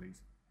for, I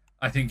believe.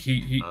 I think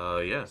he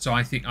yeah. So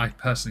I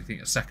personally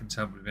think a second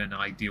term would have been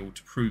ideal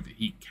to prove that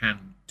he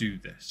can do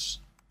this.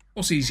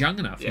 Also, he's young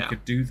enough; he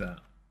could do that.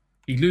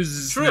 He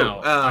loses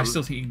now. I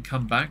still think he can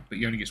come back, but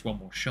he only gets one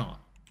more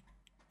shot.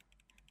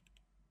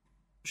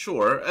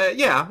 Sure.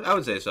 Yeah, I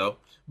would say so.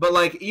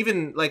 But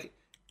even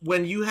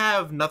when you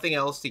have nothing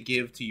else to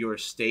give to your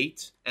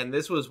state, and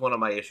this was one of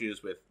my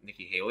issues with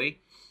Nikki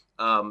Haley,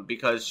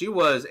 because she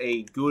was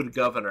a good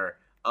governor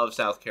of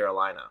South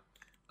Carolina.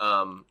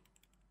 The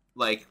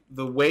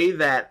way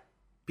that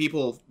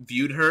people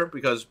viewed her,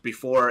 because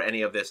before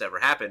any of this ever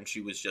happened,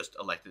 she was just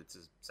elected to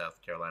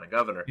South Carolina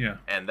governor. Yeah.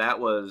 And that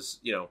was,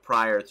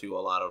 prior to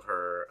a lot of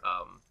her,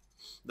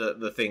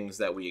 the things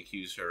that we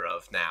accuse her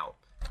of now.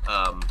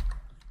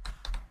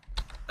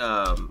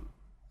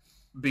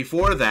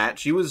 Before that,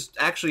 she was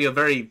actually a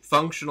very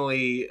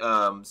functionally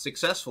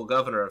successful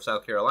governor of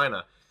South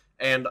Carolina.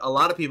 And a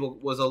lot of people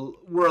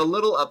were a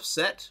little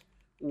upset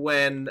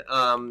when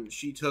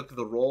she took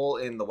the role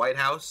in the White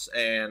House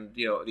and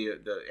the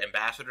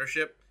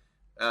ambassadorship,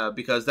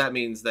 because that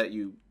means that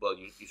you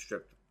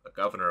stripped a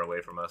governor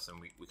away from us, and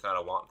we kind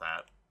of want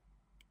that.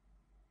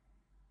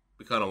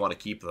 We kind of want to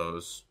keep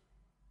those.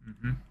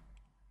 Mm-hmm.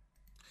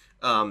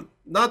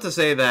 Not to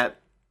say that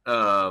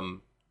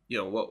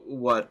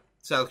what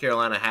South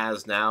Carolina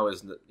has now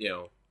is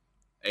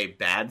a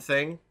bad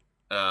thing,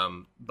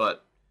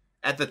 but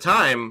at the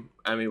time,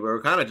 I mean, we were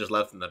kind of just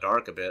left in the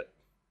dark a bit.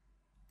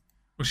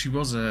 Well, she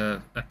was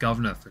a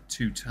governor for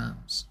 2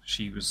 terms.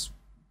 She was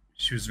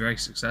very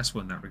successful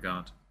in that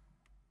regard.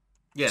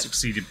 Yes,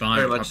 succeeded by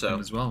a Republican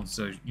as well.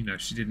 So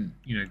she didn't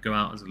go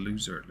out as a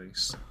loser, at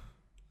least.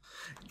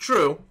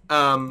 True,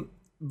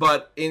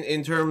 but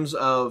in terms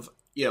of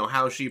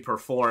how she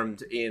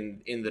performed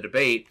in the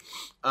debate,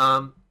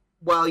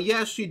 while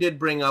yes, she did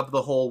bring up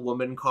the whole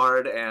woman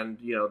card, and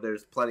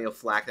there's plenty of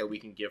flack that we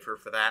can give her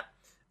for that.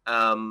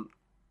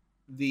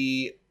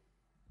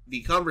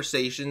 The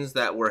conversations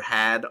that were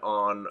had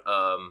on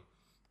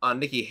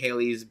Nikki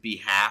Haley's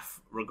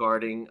behalf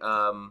regarding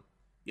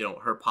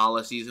her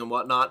policies and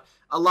whatnot,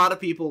 a lot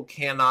of people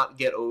cannot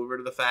get over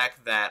the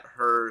fact that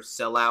her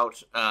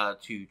sellout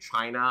to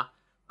China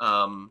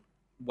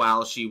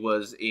while she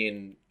was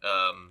in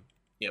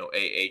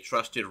a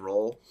trusted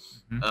role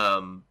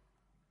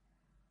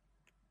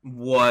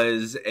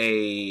was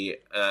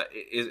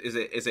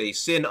is a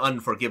sin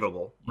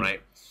unforgivable,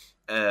 right?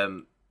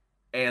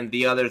 And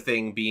the other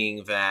thing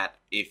being that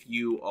if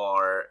you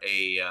are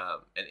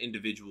an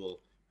individual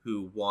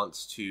who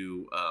wants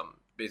to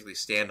basically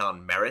stand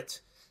on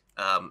merit,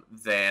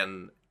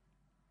 then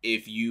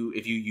if you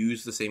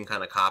use the same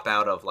kind of cop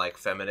out of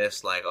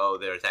feminists,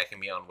 they're attacking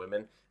me on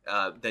women,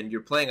 then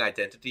you're playing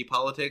identity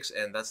politics,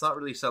 and that's not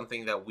really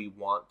something that we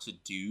want to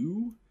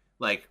do.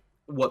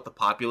 What the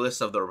populists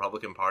of the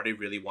Republican Party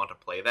really want to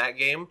play that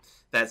game.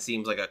 That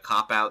seems like a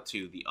cop out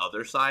to the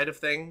other side of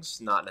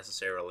things, not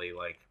necessarily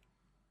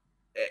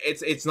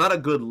it's not a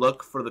good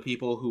look for the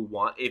people who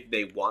if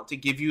they want to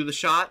give you the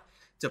shot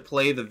to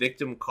play the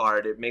victim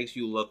card. It makes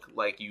you look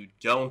like you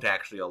don't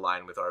actually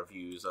align with our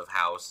views of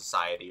how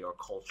society or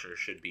culture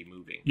should be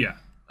moving. Yeah.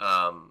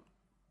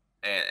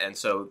 And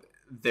so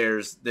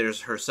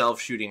there's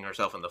herself shooting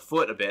herself in the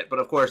foot a bit, but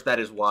of course that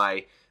is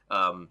why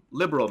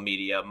liberal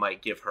media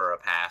might give her a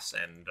pass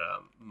and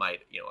might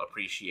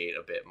appreciate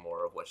a bit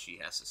more of what she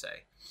has to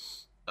say.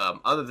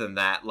 Other than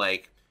that,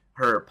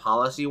 her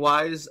policy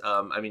wise,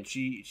 I mean,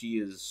 she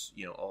is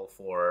all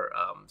for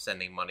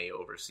sending money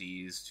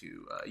overseas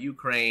to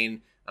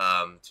Ukraine,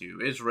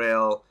 to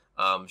Israel.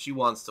 She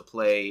wants to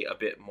play a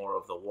bit more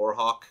of the war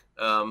hawk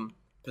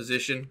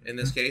position in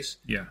this case.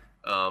 Yeah.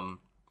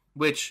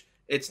 Which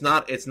it's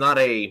not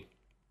a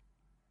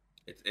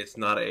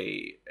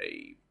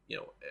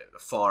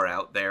far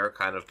out there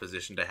kind of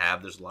position to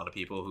have. There's a lot of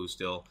people who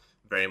still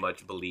very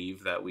much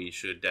believe that we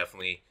should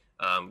definitely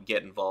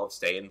get involved,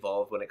 stay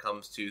involved when it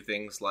comes to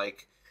things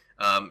like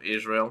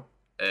Israel.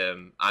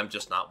 I'm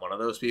just not one of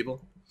those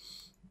people.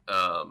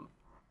 But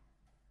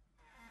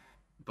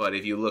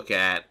if you look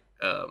at,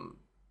 from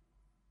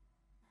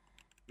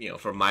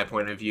my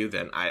point of view,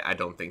 then I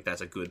don't think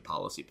that's a good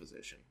policy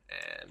position.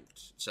 And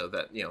so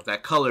that,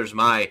 that colors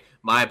my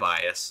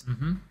bias.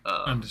 Mm-hmm.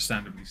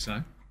 Understandably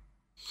so.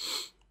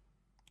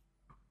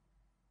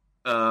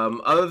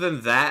 Other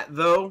than that,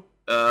 though,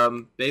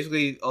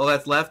 Basically, all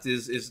that's left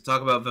is to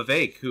talk about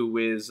Vivek, who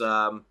is,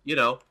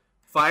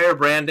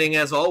 firebranding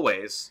as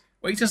always.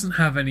 Well, he doesn't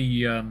have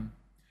any.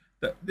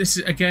 This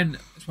is again.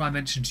 That's why I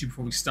mentioned to you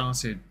before we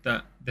started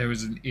that there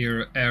is an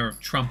air of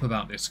Trump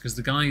about this because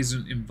the guy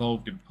isn't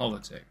involved in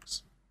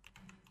politics.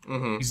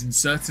 Mm-hmm. He's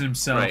inserted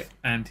himself, Right.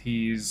 and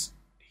he's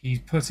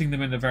putting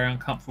them in a very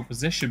uncomfortable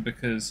position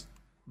because,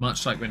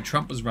 much like when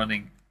Trump was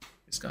running,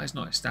 this guy's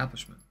not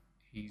establishment.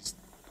 He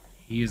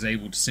is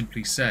able to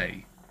simply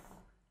say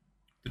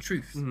the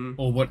truth,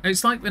 or what.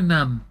 It's like when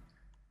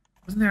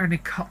wasn't there any?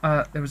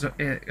 There was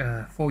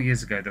 4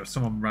 years ago. There was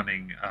someone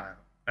running. I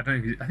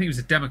don't know. I think he was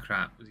a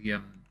Democrat. Was he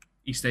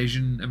East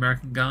Asian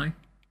American guy?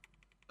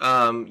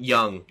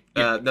 Young.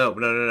 Yeah.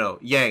 No.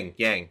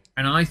 Yang.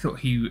 And I thought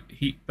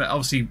he. But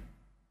obviously,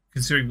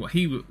 considering what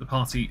the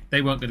party,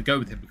 they weren't going to go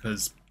with him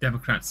because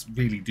Democrats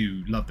really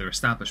do love their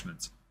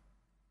establishment.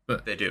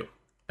 But They do.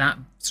 that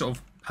sort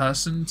of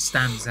person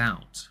stands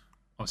out.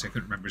 Obviously, I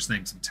couldn't remember his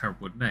name. Some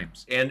terrible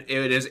names. And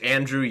it is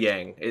Andrew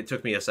Yang. It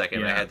took me a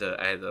second. Yeah. I had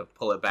to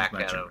pull it back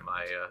Glad out you of remembered.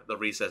 my the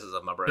recesses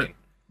of my brain.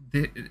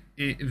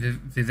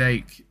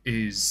 Vivek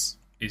is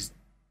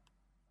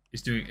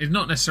doing. It's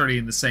not necessarily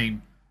in the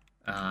same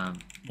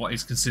what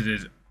is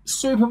considered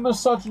super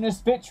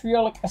misogynist,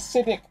 vitriolic,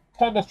 acidic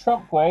kind of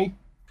Trump way,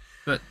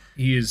 but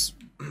he is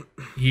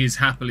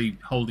happily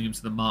holding him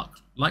to the mark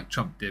like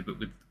Trump did, but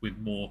with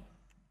more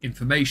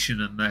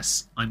information and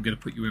less "I'm going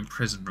to put you in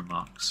prison"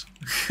 remarks.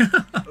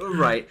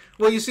 Right.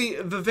 Well, you see,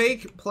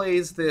 Vivek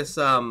plays this.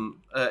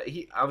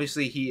 He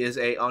is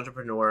a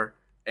entrepreneur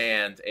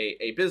and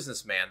a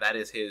businessman. That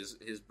is his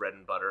bread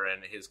and butter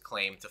and his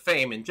claim to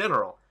fame in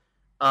general.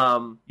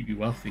 You'd be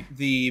wealthy.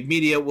 The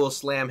media will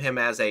slam him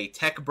as a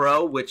tech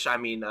bro, which I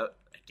mean, I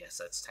guess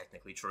that's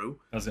technically true.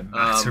 Does it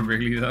matter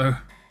really though?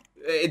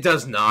 It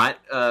does not,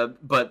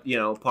 but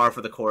par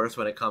for the course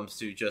when it comes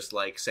to just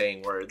like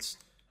saying words.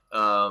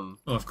 Well,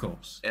 of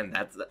course. And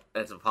that's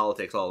what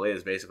politics all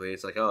is, basically.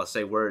 It's like, oh,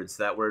 say words.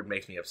 That word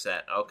makes me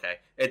upset. Okay.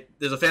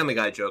 There's a Family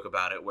Guy joke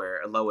about it where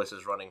Lois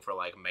is running for,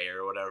 like,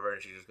 mayor or whatever,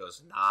 and she just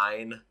goes,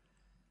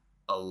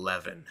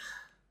 9/11.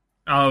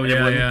 Oh, And yeah,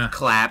 everyone yeah.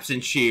 claps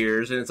and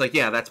cheers, and it's like,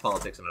 yeah, that's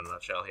politics in a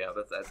nutshell. Yeah,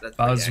 that's pretty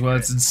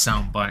Buzzwords and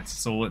sound bites.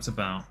 That's all it's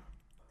about.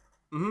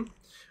 accurate.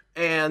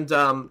 And,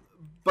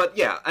 but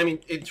yeah, I mean,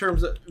 in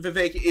terms of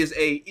Vivek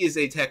is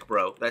a tech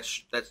bro.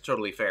 That's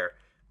totally fair.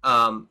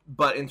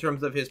 But in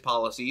terms of his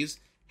policies,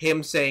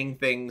 him saying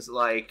things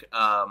like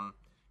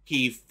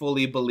he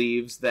fully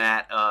believes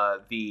that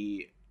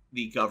the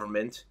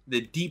government,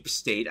 the deep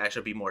state, I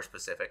should be more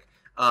specific,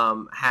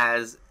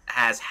 has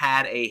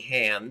had a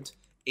hand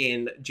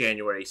in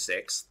January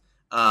 6th,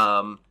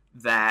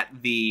 that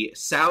the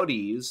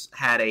Saudis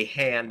had a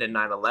hand in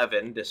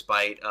 9/11,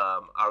 despite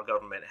our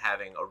government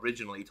having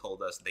originally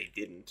told us they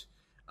didn't.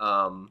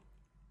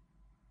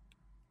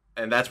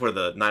 And that's where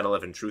the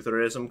 9/11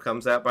 trutherism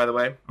comes out, by the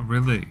way. Oh,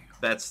 really?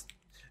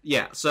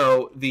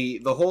 So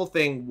the whole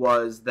thing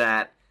was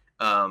that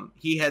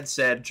he had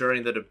said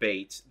during the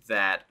debate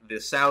that the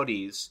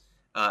Saudis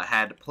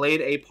had played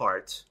a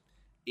part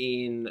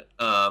in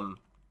the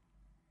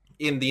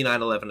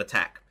 9/11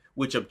 attack,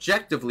 which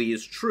objectively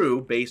is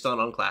true based on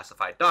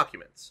unclassified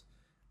documents.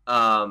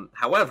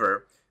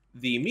 However,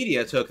 the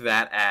media took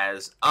that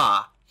as,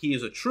 he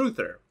is a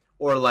truther,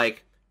 or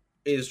like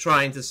is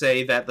trying to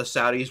say that the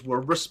Saudis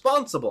were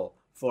responsible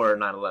for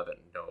 9/11.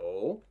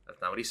 No, that's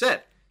not what he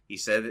said. He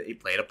said that he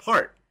played a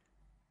part.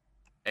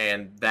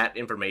 And that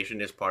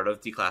information is part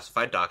of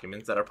declassified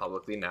documents that are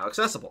publicly now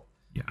accessible.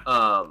 Yeah.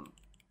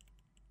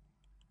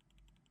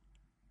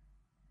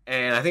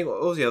 And I think,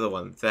 what was the other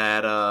one?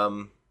 That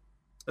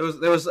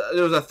there was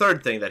a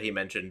third thing that he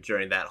mentioned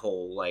during that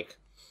whole rant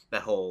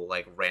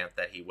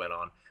that he went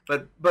on.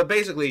 But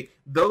basically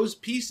those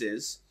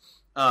pieces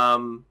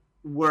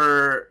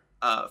were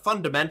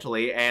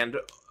fundamentally and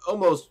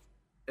almost,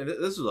 and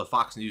this was a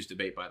Fox News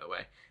debate, by the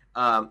way.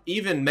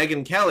 Even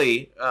Megyn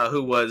Kelly,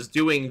 who was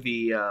doing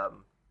the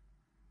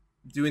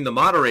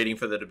moderating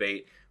for the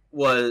debate,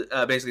 was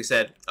basically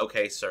said,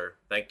 "Okay, sir,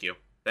 thank you."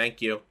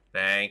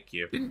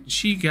 Didn't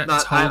she get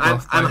Not, told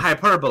off? I'm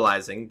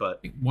hyperbolizing,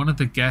 but One of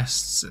the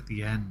guests at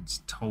the end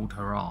told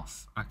her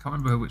off. I can't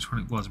remember which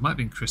one it was. It might have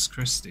been Chris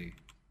Christie.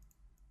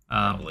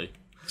 probably.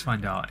 Let's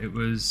find out. It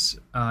was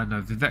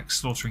Vivek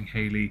slaughtering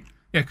Haley.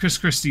 Yeah, Chris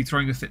Christie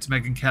throwing a fit to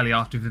Megyn Kelly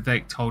after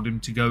Vivek told him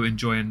to go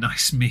enjoy a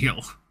nice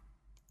meal.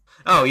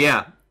 Oh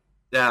yeah,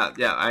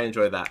 I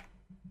enjoy that.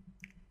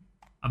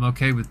 I'm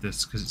okay with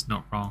this because it's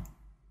not wrong.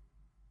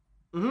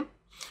 Mm-hmm.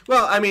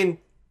 Well, I mean,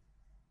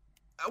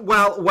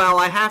 while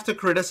I have to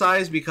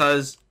criticize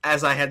because,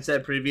 as I had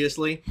said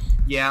previously,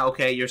 yeah,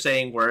 okay, you're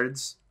saying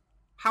words.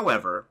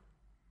 However,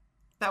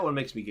 that one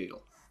makes me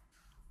giggle.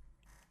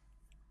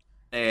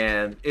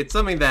 And it's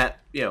something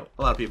that, a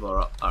lot of people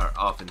are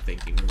often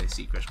thinking when they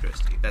see Chris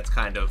Christie. That's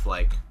kind of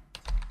like,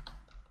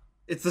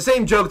 it's the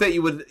same joke that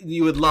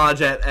you would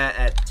lodge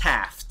at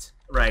Taft,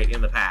 right,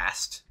 in the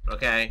past.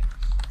 Okay,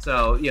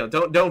 so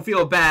don't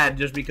feel bad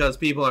just because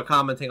people are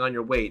commenting on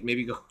your weight.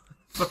 Maybe go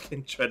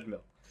fucking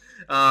treadmill.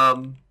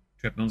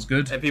 Treadmill's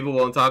good. and people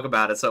won't talk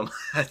about it so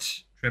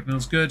much.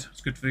 Treadmill's good.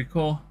 It's good for your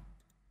core.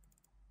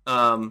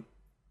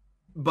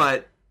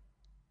 But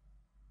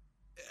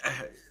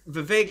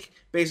Vivek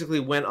basically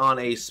went on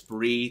a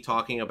spree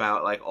talking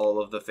about like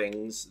all of the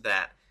things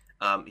that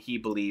he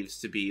believes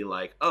to be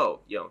like, oh,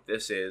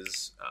 this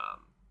is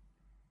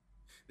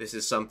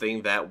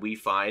something that we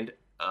find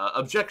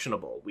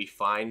objectionable. We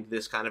find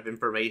this kind of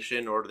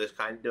information or this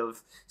kind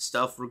of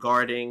stuff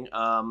regarding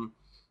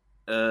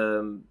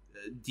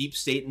deep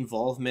state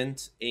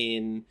involvement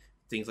in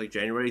things like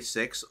January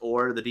 6th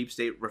or the deep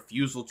state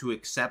refusal to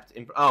accept.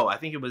 I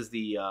think it was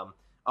the.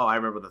 I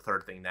remember the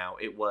third thing now.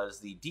 It was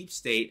the deep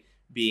state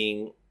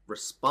being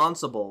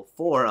responsible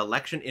for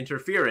election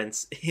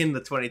interference in the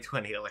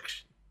 2020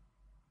 election.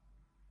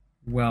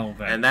 Well,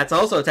 then. And that's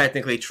also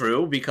technically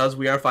true because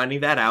we are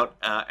finding that out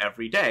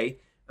every day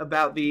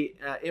about the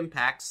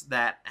impacts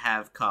that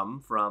have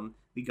come from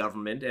the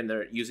government, and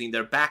they're using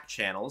their back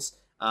channels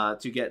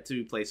to get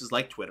to places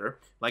like Twitter,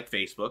 like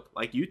Facebook,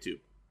 like YouTube.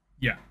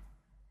 Yeah.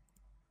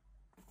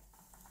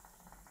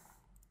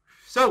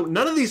 So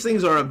none of these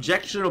things are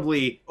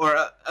objectively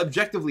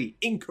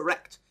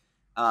incorrect.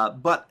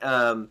 But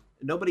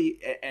nobody,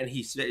 and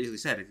he basically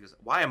said, he goes,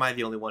 why am I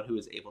the only one who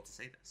is able to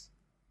say this?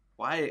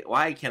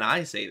 Why can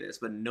I say this,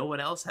 but no one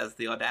else has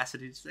the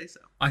audacity to say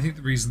so? I think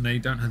the reason they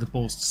don't have the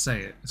balls to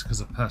say it is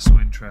because of personal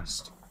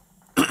interest.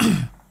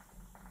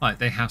 Like,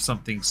 they have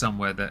something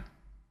somewhere that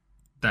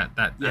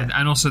Yeah.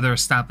 and also they're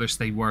established.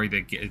 They worry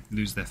they'd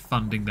lose their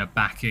funding, their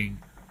backing,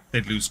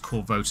 they'd lose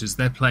core voters.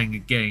 They're playing a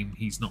game.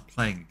 He's not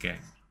playing a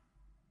game.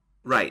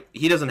 Right.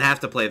 He doesn't have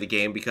to play the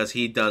game because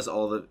he does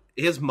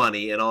his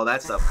money and all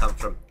that stuff comes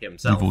from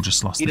himself. We've all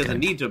just lost He the doesn't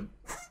game. need to.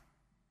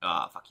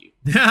 Fuck you.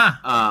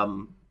 Yeah.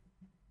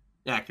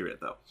 Accurate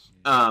though.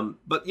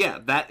 But yeah,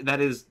 that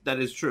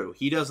is true.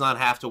 He does not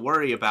have to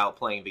worry about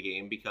playing the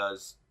game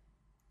because,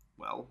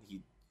 well,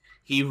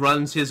 he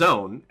runs his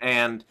own,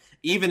 and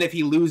even if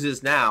he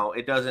loses now,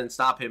 it doesn't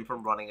stop him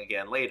from running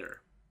again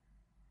later.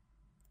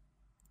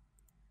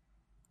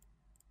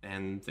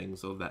 And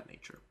things of that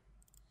nature.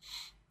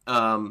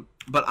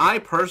 But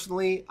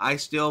I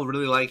still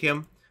really like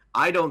him.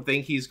 I don't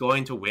think he's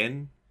going to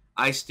win.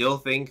 I still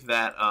think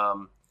that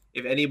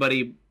if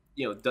anybody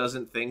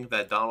doesn't think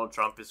that Donald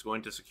Trump is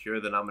going to secure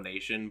the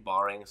nomination,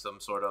 barring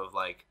some sort of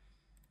like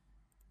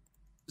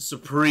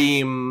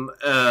Supreme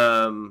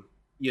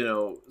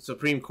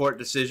Court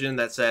decision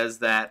that says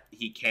that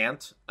he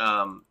can't,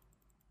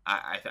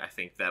 I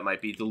think that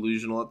might be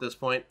delusional at this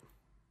point.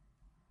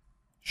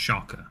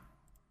 Shocker.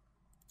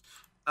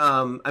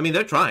 I mean,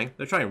 they're trying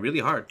really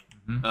hard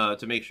Mm-hmm.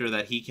 to make sure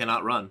that he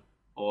cannot run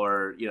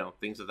or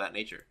things of that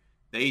nature.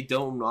 They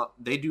do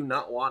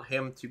not want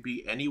him to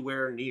be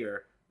anywhere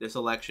near this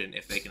election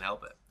if they can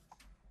help it.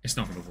 It's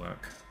not going to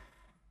work.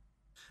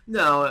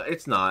 No,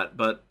 it's not,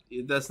 but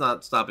that's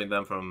not stopping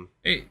them from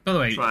By the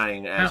way,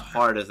 trying as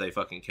hard as they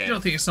fucking can. I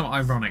don't think it's somewhat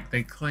ironic.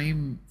 They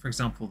claim, for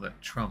example,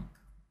 that Trump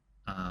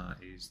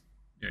is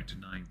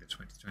denying the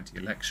 2020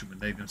 election when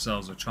they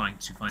themselves are trying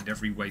to find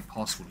every way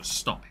possible to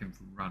stop him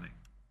from running.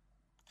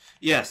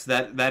 Yes,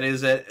 that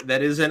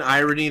is an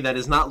irony that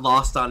is not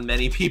lost on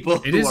many people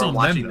It who is are on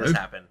watching them, this though.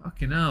 happen.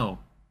 Fucking hell.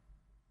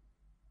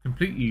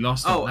 Completely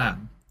lost on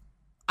them.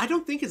 I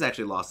don't think it's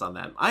actually lost on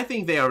them. I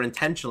think they are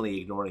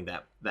intentionally ignoring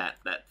that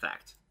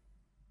fact.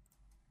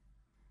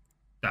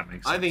 That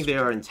makes sense. I think they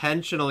are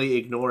intentionally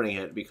ignoring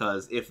it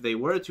because if they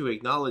were to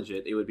acknowledge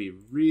it, it would be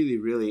really,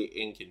 really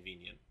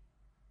inconvenient.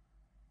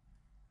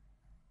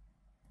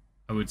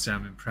 I would say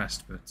I'm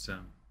impressed, but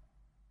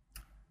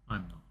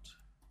I'm not.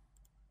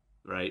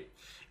 Right?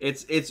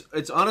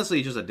 It's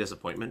honestly just a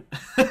disappointment.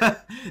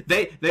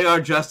 They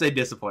are just a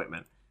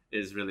disappointment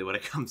is really what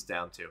it comes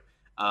down to.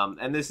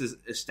 And this is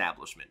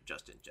establishment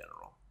just in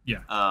general.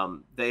 Yeah.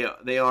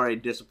 They are a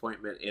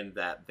disappointment in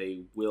that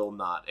they will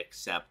not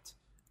accept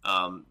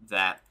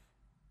that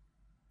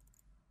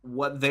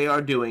what they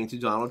are doing to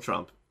Donald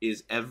Trump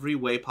is every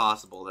way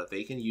possible that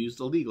they can use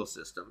the legal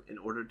system in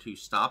order to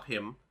stop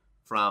him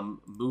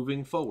from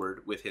moving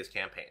forward with his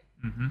campaign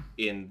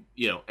in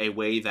a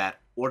way that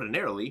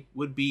ordinarily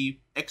would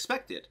be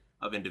expected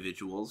of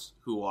individuals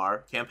who are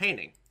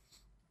campaigning.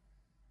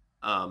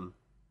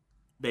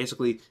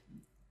 Basically,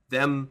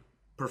 them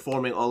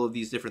performing all of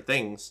these different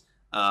things,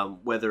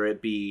 whether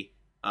it be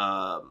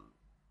the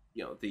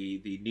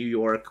New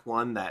York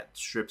one that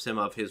strips him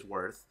of his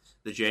worth,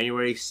 the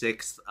January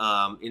 6th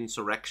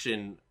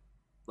insurrection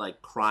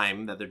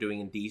crime that they're doing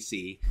in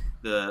DC,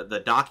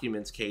 the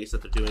documents case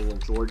that they're doing in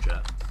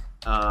Georgia.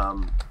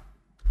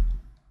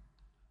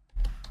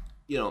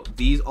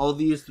 All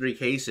these three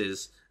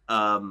cases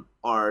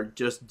are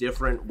just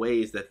different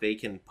ways that they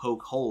can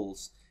poke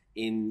holes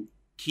in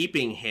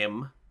keeping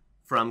him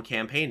from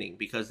campaigning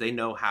because they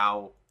know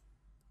how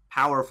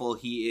powerful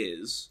he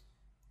is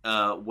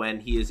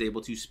when he is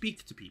able to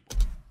speak to people.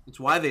 It's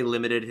why they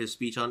limited his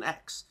speech on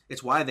X.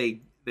 It's why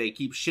they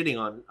keep shitting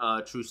on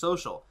True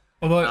Social.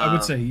 Although I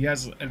would say he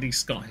has at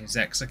least got his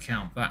X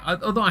account back.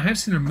 Although I have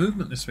seen a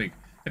movement this week.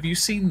 Have you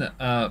seen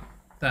that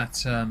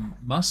that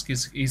Musk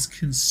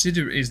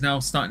is now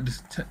starting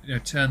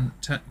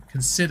to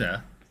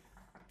consider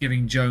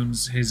giving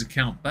Jones his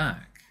account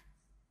back.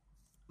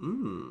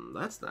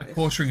 That's nice. The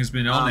Caution has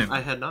been on him.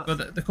 I had not.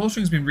 But the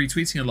Caution has been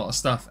retweeting a lot of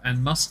stuff,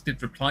 and Musk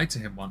did reply to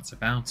him once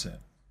about it.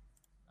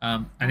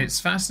 And it's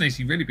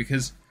fascinating, really,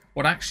 because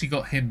what actually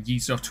got him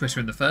yeeted off Twitter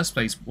in the first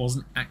place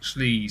wasn't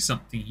actually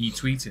something he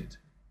tweeted.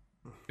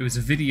 It was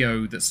a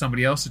video that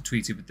somebody else had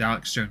tweeted with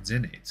Alex Jones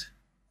in it.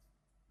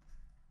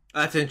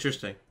 That's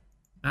interesting.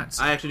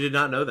 I actually did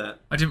not know that.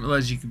 I didn't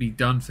realize you could be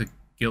done for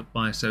guilt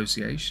by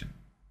association.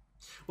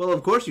 Well,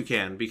 of course you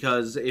can,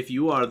 because if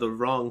you are the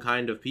wrong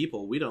kind of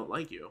people, we don't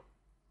like you.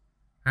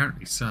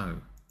 Apparently so.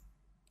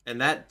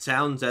 And that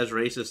sounds as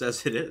racist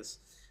as it is.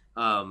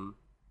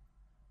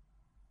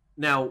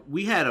 Now,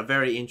 we had a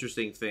very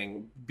interesting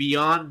thing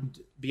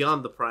beyond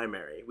the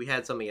primary. We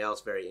had something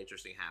else very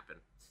interesting happen.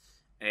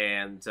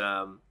 And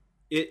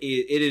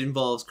it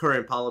involves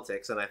current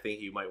politics, and I think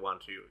you might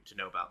want to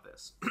know about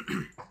this.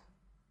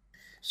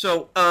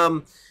 So,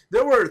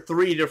 there were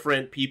 3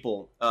 different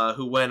people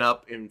who went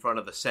up in front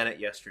of the Senate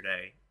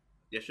yesterday.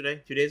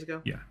 Yesterday? 2 days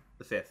ago? Yeah.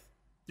 The 5th.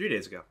 3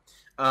 days ago.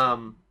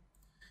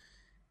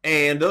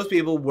 And those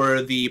people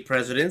were the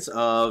presidents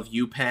of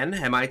UPenn,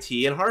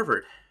 MIT, and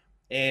Harvard.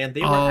 And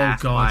they were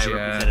asked by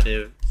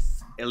Representative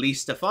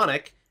Elise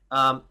Stefanik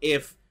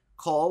if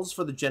calls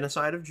for the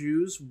genocide of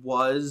Jews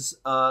was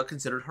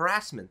considered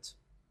harassment.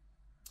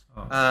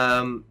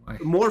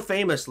 More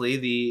famously,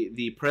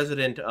 the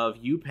president of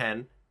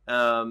UPenn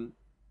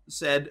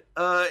said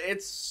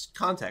it's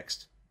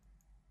context.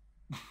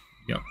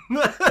 Yep.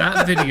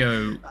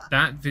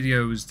 That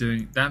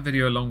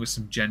video along with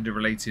some gender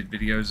related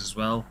videos as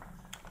well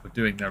were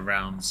doing their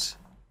rounds.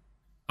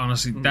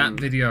 Honestly, that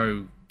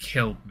video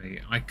killed me.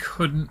 I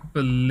couldn't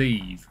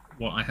believe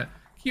what I had.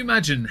 Can you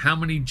imagine how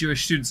many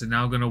Jewish students are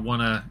now going to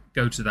want to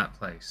go to that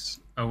place?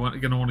 Are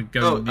going to want to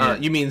go?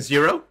 You mean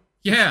 0?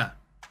 Yeah.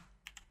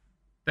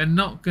 They're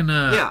not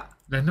gonna. Yeah.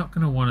 They're not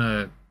gonna want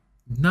to.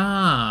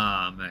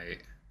 Nah,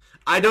 mate.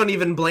 I don't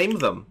even blame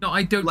them. No,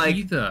 I don't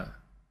either.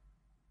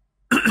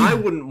 I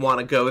wouldn't want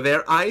to go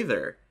there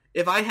either.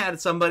 If I had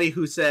somebody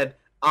who said,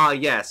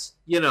 yes,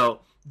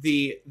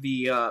 the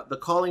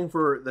calling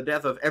for the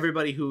death of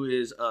everybody who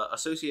is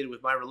associated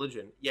with my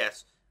religion,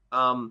 yes.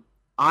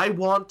 I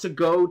want to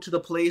go to the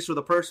place where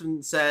the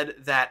person said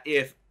that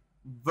if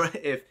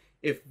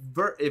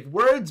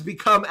words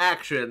become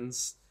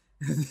actions,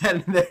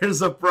 then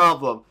there's a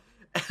problem.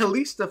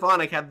 Elise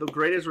Stefanik had the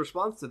greatest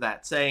response to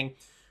that, saying,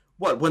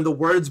 "What? When the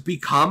words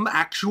become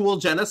actual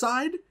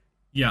genocide?"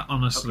 Yeah,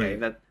 honestly,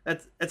 okay,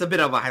 that's a bit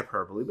of a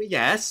hyperbole, but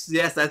yes,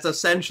 that's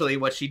essentially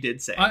what she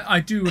did say. I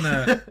do want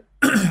to,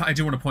 I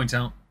do want to point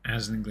out,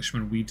 as an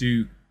Englishman, we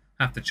do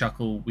have to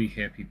chuckle. We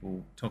hear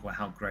people talk about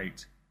how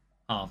great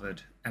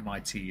Harvard,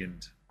 MIT,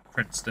 and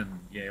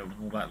Princeton, Yale, and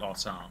all that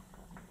lot are,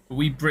 but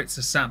we Brits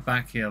are sat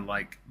back here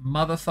like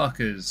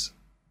motherfuckers.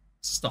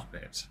 Stop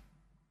it.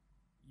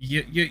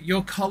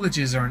 Your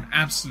colleges are an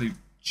absolute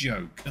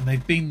joke, and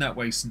they've been that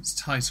way since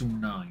Title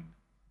IX.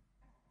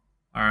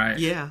 All right.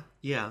 Yeah.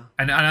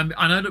 And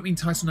I don't mean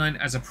Title IX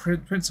as a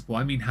principle.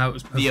 I mean how it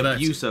was perverted. The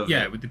abuse of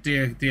it. With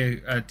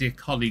the dear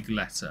colleague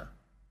letter.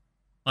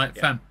 Like,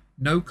 fam,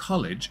 no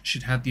college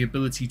should have the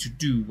ability to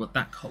do what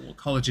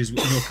colleges in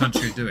your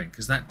country are doing,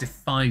 because that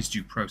defies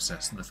due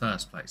process in the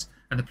first place,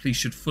 and the police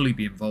should fully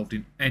be involved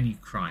in any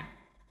crime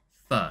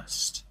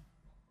first.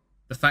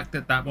 The fact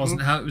that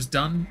wasn't how it was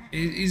done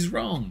is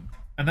wrong,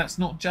 and that's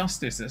not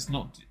justice. That's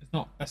not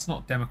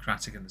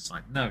democratic in the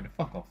sight. No,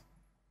 fuck off.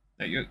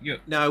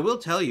 Now I will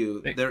tell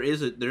you there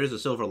is a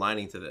silver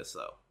lining to this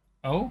though.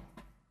 Oh,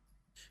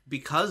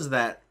 because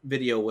that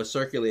video was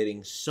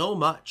circulating so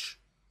much.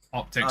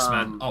 Optics,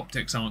 man.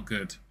 Optics aren't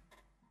good.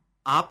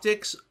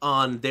 Optics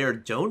on their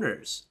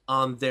donors,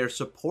 on their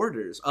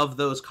supporters of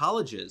those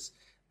colleges,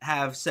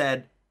 have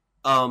said,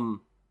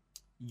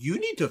 you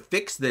need to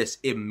fix this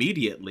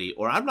immediately,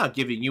 or I'm not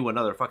giving you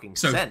another fucking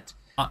cent.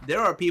 There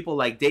are people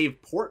like Dave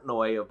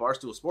Portnoy of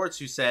Barstool Sports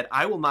who said,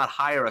 I will not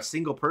hire a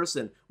single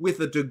person with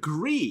a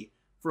degree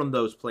from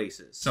those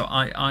places. So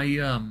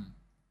I'm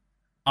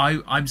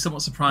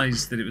somewhat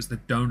surprised that it was the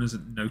donors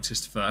that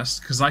noticed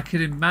first, because I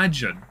could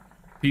imagine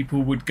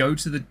people would go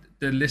to the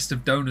list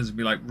of donors and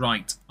be like,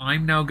 right,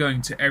 I'm now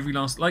going to every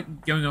last,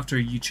 like going after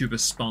a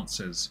YouTuber's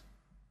sponsors.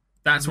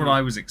 That's what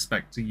I was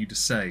expecting you to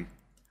say.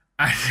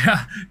 And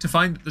to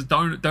find that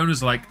the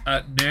donors are like,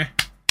 nah,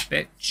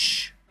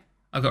 bitch,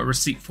 I've got a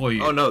receipt for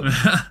you. Oh, no.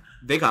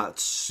 They got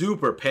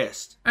super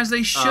pissed. As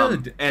they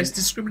should. And it's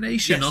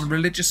discrimination on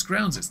religious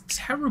grounds. It's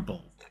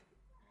terrible.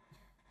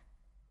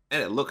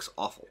 And it looks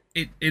awful.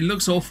 It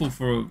looks awful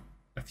for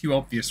a few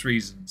obvious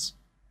reasons.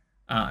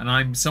 And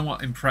I'm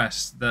somewhat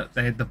impressed that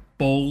they had the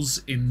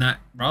balls in that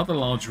rather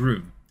large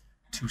room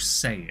to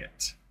say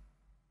it.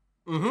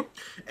 Mm-hmm.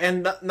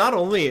 And not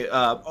only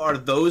are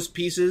those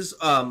pieces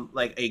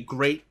like a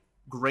great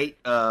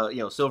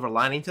silver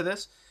lining to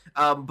this,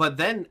 But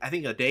then I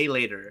think a day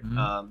later,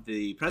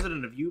 the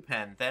president of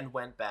UPenn then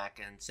went back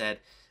and said,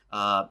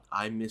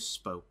 "I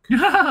misspoke.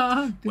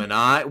 when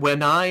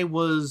I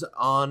was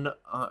on,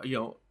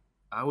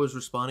 I was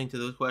responding to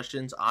those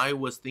questions. I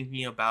was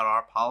thinking about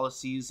our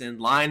policies in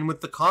line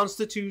with the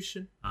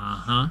Constitution,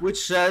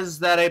 which says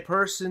that a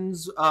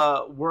person's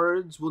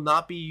words will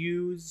not be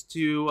used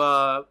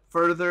to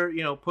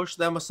further, push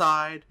them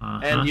aside,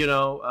 and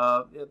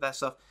that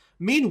stuff."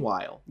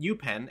 Meanwhile,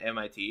 UPenn,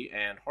 MIT,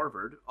 and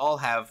Harvard all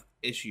have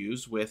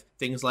issues with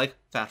things like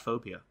fat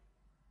phobia,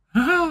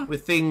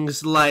 with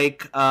things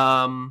like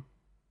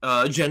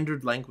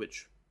gendered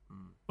language.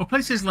 Well,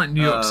 places like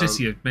New York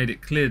City have made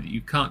it clear that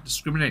you can't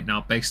discriminate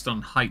now based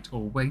on height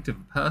or weight of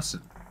a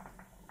person.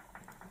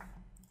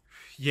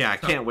 Yeah, I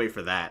can't wait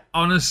for that.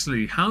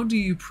 Honestly, how do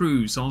you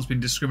prove someone's been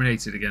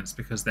discriminated against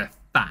because they're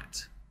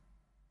fat?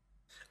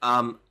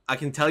 I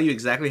can tell you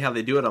exactly how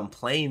they do it on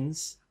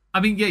planes. I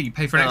mean, yeah, you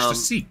pay for an extra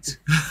seat.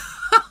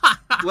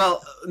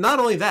 Well, not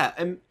only that.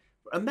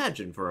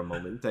 Imagine for a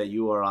moment that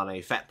you are on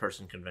a fat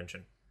person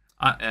convention,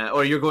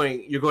 or you're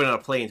going on a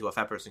plane to a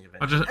fat person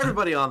convention.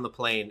 Everybody on the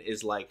plane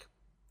is like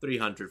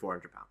 300,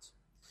 400 pounds.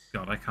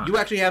 God, I can't. You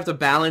actually have to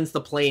balance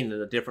the plane in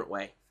a different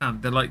way.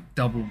 They're like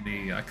double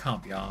me. I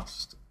can't be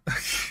asked.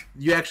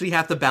 You actually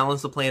have to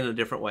balance the plane in a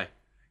different way.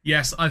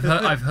 Yes, I've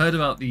heard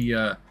about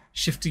the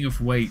shifting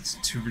of weight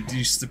to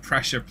reduce the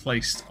pressure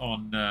placed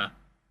on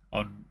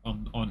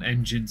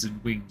engines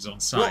and wings on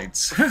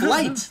sides. Well,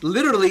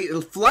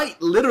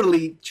 flight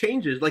literally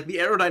changes. Like the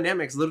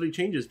aerodynamics literally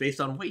changes based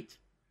on weight.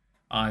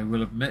 I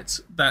will admit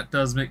that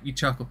does make me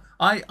chuckle.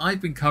 I've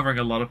been covering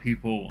a lot of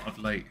people of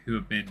late who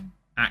have been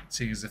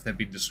acting as if they've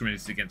been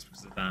discriminated against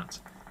because of that.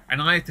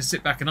 And I have to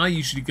sit back, and I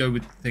usually go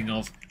with the thing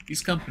of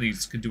these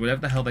companies can do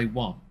whatever the hell they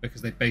want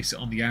because they base it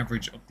on the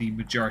average of the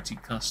majority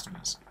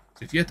customers.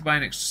 So if you have to buy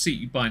an extra seat,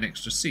 you buy an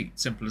extra seat.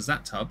 Simple as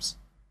that, Tubbs.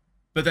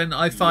 But then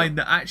I find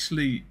that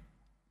actually,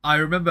 I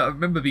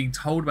remember being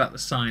told about the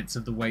science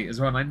of the weight as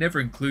well, and I never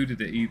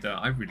included it either.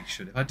 I really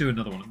should. If I do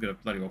another one, I'm going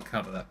to bloody well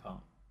cover that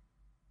part.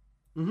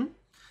 Mm-hmm.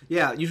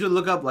 Yeah, you should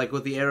look up like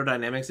what the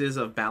aerodynamics is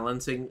of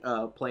balancing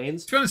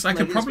planes. To be honest, I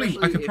could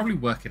probably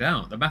work it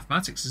out. The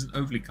mathematics isn't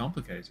overly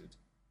complicated.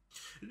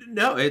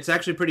 No, it's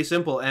actually pretty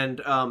simple. And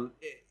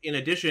in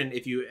addition,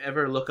 if you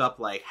ever look up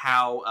like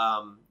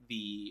how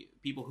the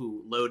people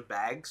who load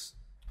bags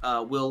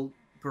will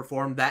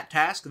perform that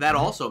task, that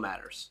also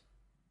matters.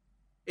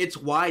 It's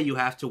why you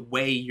have to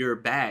weigh your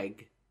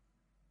bag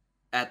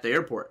at the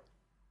airport.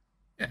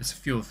 Yeah, it's a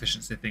fuel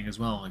efficiency thing as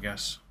well, I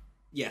guess.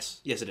 Yes,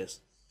 it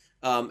is.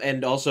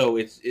 And also,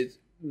 it's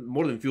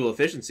more than fuel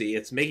efficiency.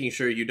 It's making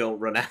sure you don't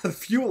run out of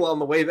fuel on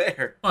the way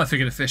there. Well, I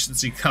figured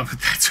efficiency covered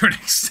that to an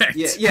extent.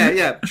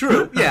 Yeah,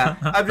 true. Yeah,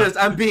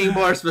 I'm being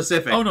more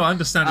specific. Oh no,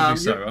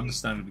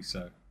 understandably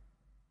so.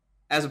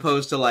 As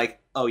opposed to like,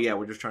 oh yeah,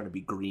 we're just trying to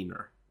be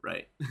greener,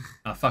 right?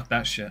 Fuck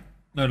that shit.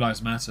 No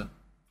lives matter.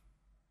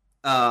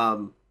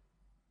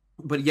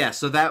 But yeah,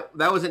 so that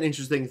was an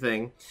interesting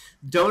thing.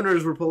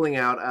 Donors were pulling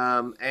out,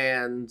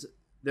 and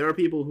there are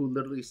people who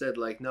literally said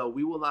like, no,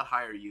 we will not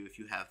hire you if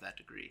you have that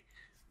degree,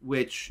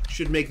 which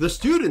should make the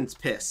students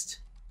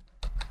pissed.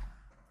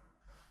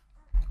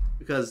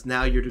 Because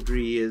now your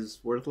degree is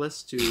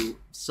worthless to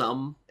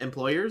some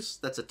employers.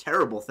 That's a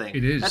terrible thing.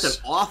 It is. That's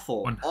an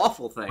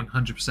awful thing.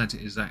 100%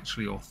 it is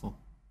actually awful.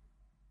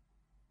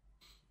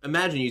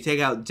 Imagine you take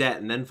out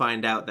debt and then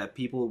find out that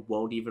people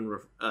won't even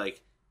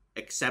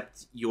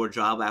accept your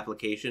job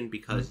application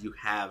because you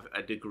have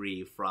a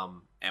degree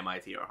from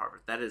MIT or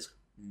Harvard. That is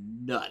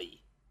nutty.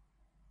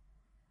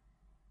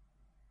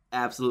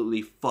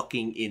 Absolutely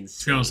fucking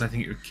insane. To be honest, I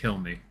think it would kill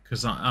me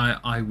because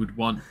I would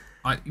want.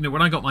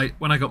 When I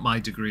got my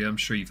degree, I'm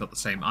sure you felt the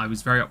same. I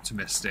was very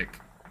optimistic.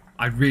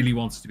 I really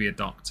wanted to be a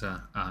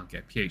doctor,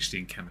 get a PhD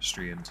in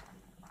chemistry, and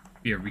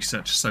be a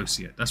research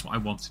associate. That's what I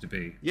wanted to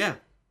be. Yeah.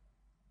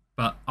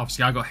 But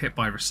obviously, I got hit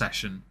by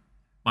recession,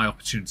 my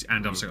opportunity,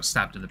 and obviously got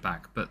stabbed in the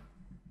back. But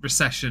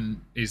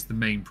recession is the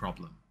main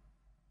problem,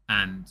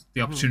 and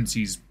the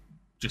opportunities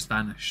just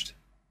vanished.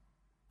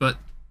 But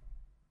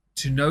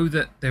to know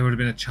that there would have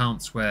been a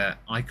chance where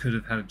I could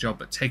have had a job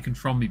but taken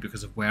from me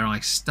because of where I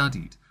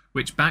studied,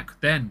 which back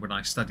then when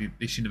I studied at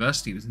this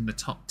university was in the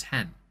top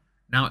 10.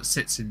 Now it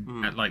sits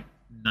at like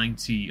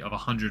 90 of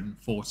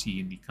 140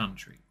 in the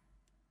country.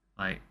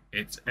 Like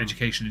it's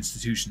education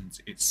institutions,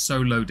 it's so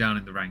low down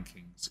in the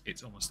rankings,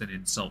 it's almost an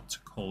insult to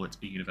call it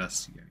a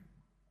university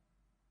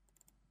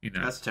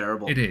anymore. That's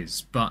terrible. It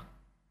is, but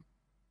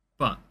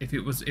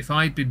if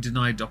I'd been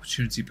denied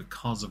opportunity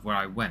because of where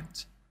I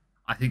went,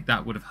 I think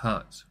that would have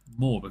hurt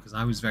more because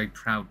I was very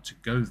proud to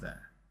go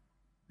there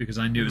because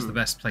I knew it was the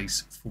best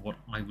place for what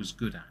I was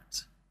good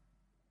at.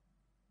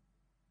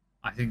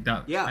 I think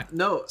that... Yeah,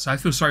 no. So I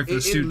feel sorry for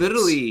the students.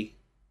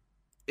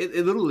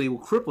 It literally will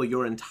cripple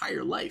your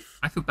entire life.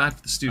 I feel bad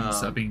for the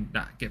students that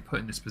get put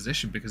in this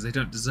position because they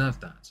don't deserve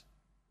that.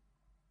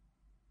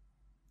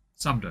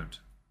 Some don't.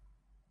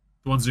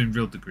 The ones doing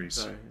real degrees.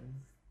 Sorry.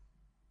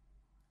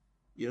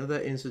 You know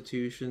that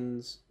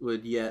institutions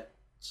would get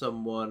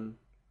someone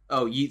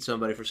Oh, yeet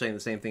somebody for saying the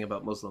same thing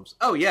about Muslims.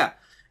 Oh yeah,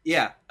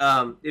 yeah.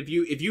 If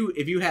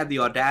you had the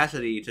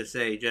audacity to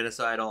say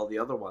genocide all the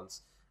other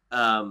ones,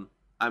 I'm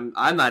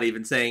not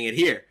even saying it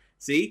here.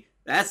 See,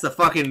 that's the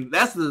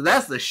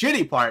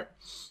shitty part.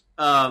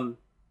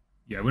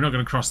 Yeah, we're not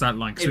going to cross that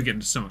line because we get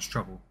into so much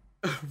trouble.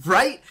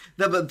 Right?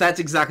 But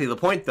that's exactly the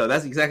point, though.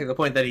 That's exactly the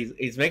point that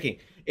he's making.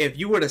 If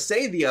you were to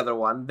say the other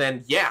one,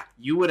 then yeah,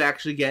 you would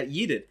actually get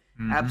yeeted.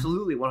 Mm-hmm.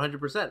 Absolutely,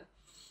 100%.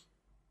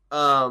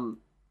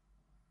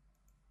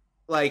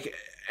 Like,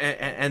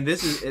 and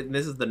this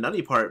is the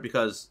nutty part,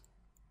 because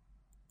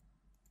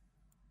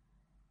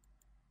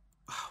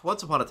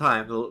once upon a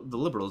time, the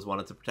liberals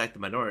wanted to protect the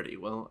minority.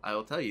 Well, I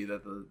will tell you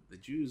that the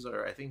Jews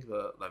are, I think,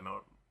 the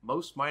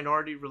most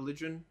minority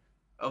religion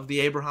of the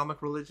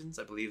Abrahamic religions.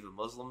 I believe the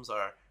Muslims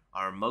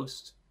are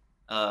most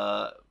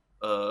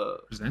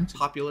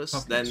populous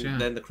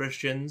than the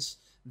Christians,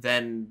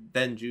 than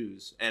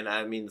Jews. And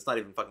I mean, it's not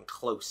even fucking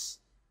close.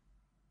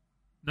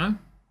 No.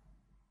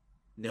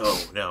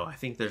 I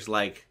think there's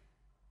like,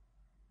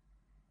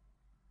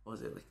 what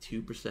was it, like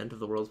 2% of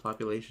the world's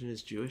population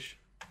is Jewish?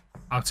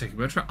 I'll take your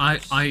word for it. I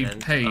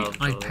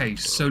pay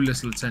so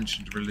little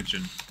attention to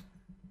religion,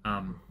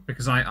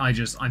 because I'm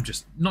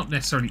just not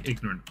necessarily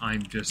ignorant.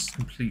 I'm just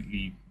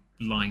completely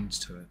blind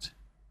to it.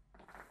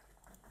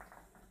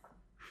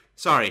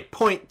 Sorry,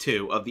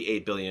 0.2 of the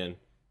 8 billion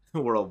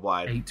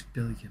worldwide. 8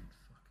 billion.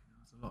 Fucking,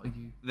 that's a lot of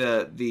you.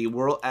 The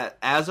world,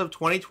 as of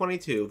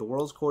 2022, the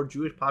world's core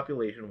Jewish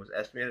population was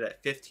estimated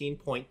at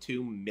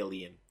 15.2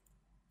 million.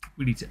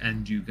 We need to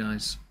end you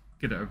guys.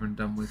 Get it over and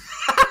done with.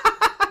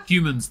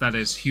 Humans, that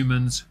is.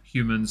 Humans.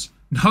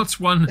 Not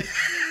one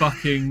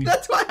fucking...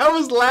 That's why I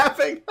was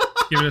laughing.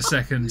 Give it a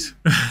second.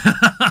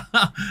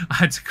 I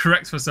had to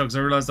correct myself because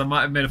I realised I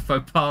might have made a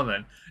faux pas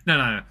then.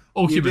 No.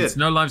 All humans,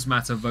 no lives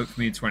matter. Vote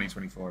for me in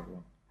 2024,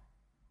 everyone.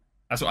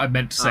 That's what I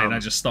meant to say, and I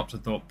just stopped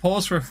and thought,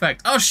 pause for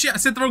effect. Oh shit, I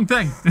said the wrong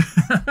thing.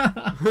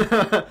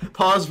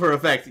 Pause for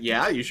effect.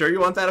 Yeah, you sure you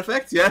want that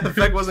effect? Yeah, the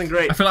effect wasn't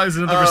great. I feel like there's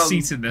another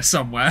receipt in there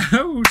somewhere.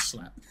 Oh,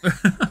 slap.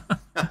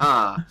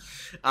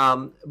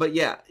 But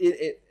yeah,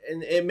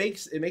 it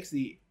makes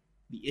the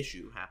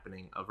issue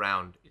happening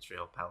around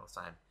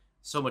Israel-Palestine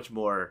so much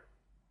more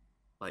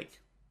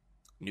like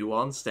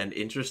nuanced and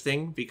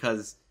interesting,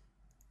 because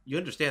you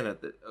understand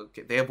that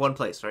they have one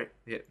place, right?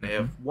 They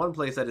have one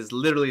place that is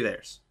literally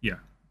theirs. Yeah.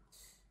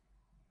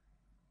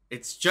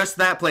 It's just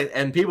that place,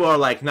 and people are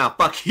like, "Nah,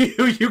 fuck you!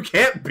 You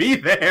can't be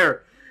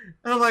there."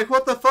 And I'm like,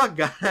 "What the fuck,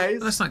 guys?"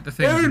 That's like the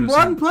thing. They're in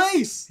one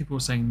place. People were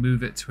saying,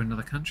 "Move it to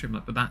another country." I'm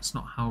like, but that's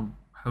not how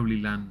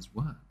Holy Lands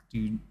work.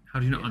 How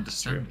do you not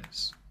understand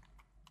this?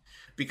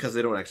 Because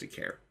they don't actually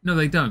care. No,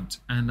 they don't,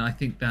 and I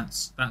think that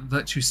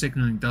virtue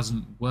signaling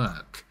doesn't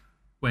work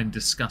when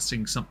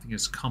discussing something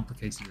as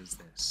complicated as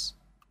this.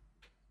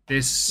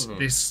 This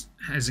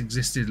has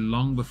existed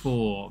long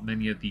before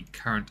many of the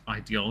current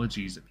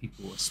ideologies that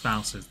people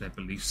espouse as their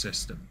belief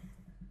system.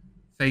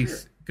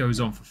 Faith goes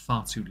on for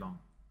far too long,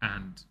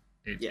 and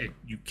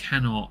you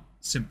cannot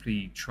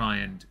simply try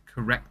and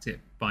correct it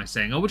by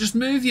saying, "Oh, we'll just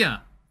move you."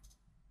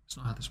 That's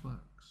not how this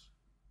works.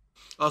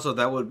 Also,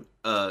 that would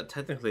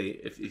technically,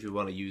 if you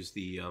want to use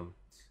the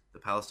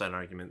Palestine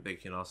argument, you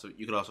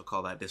could also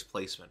call that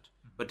displacement.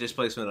 But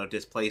displacement of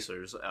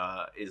displacers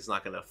is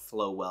not going to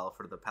flow well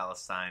for the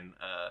Palestine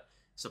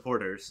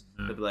supporters.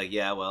 No. They'll be like,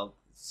 "Yeah, well,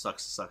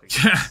 sucks to suck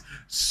again."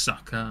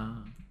 Sucker.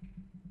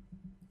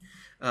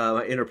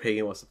 My inner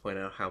pagan wants to point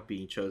out how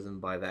being chosen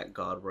by that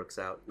god works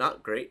out.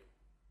 Not great.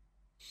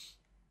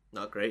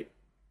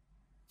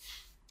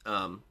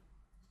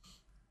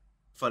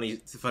 Funny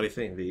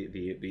thing.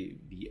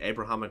 The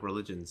Abrahamic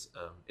religions.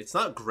 It's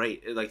not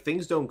great. Like,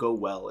 things don't go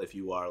well if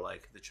you are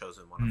like the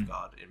chosen one of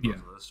God in most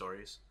of those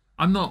stories.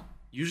 I'm not.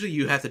 Usually,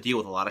 you have to deal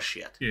with a lot of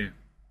shit. Yeah.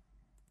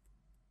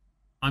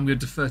 I'm going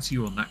to defer to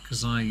you on that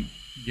because I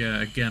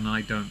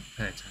don't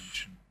pay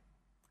attention.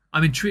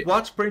 I'm intrigued.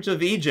 Watch Prince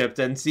of Egypt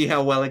and see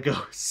how well it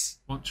goes.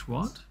 Watch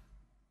what?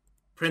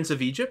 Prince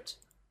of Egypt?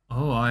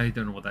 Oh, I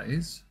don't know what that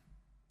is.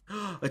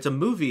 It's a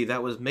movie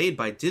that was made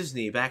by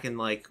Disney back in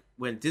like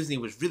when Disney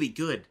was really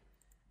good,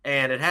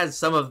 and it has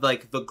some of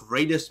like the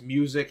greatest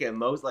music and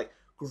most like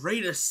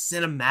greatest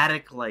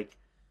cinematic like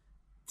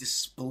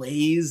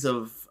displays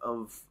of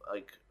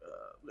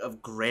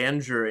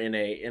grandeur in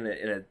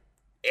a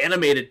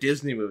animated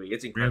Disney movie.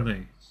 It's incredible.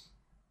 Really?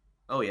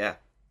 Oh yeah.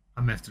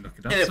 I'm gonna have to look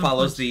it up. And it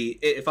follows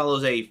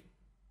a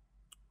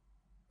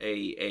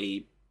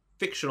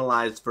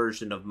fictionalized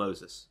version of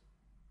Moses.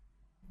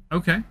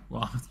 Okay,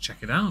 well, I'll have to check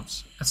it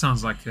out. That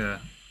sounds like a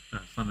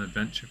fun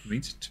adventure for me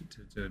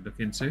to look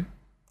into.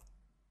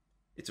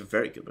 It's a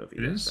very good movie.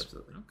 It is?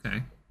 Absolutely.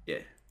 Okay. Yeah.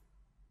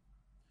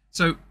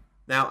 So...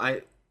 Now,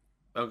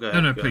 Oh, go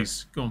ahead. No,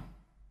 please. Go on.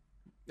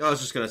 I was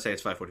just going to say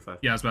it's 5:45.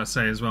 Yeah, I was about to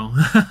say as well.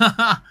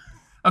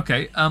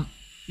 Okay,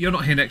 you're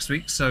not here next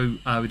week, so we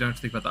don't have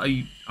to think about that.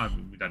 We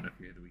don't know if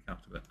you're here the week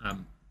after, but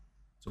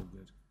it's all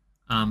good.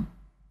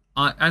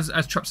 As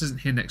Trups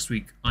isn't here next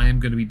week, I am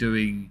going to be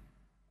doing...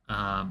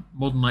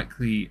 more than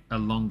likely a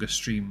longer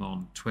stream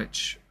on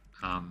Twitch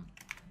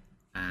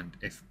and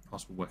if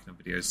possible, working on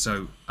videos.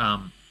 So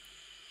I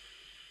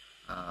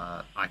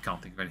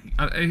can't think of anything.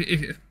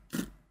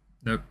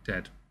 Nope,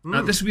 dead.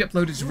 This will be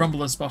uploaded to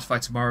Rumble and Spotify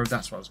tomorrow.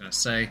 That's what I was going to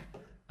say.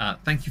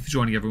 Thank you for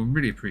joining, everyone.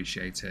 Really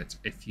appreciate it.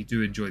 If you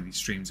do enjoy these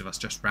streams of us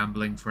just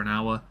rambling for an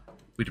hour,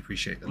 we'd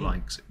appreciate the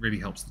likes. It really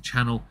helps the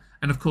channel.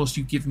 And of course,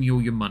 you give me all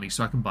your money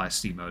so I can buy a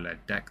Steam OLED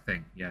deck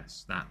thing.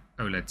 Yes, that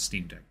OLED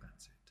Steam Deck.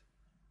 That's it.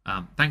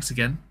 Thanks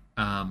again.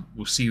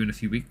 We'll see you in a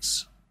few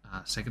weeks.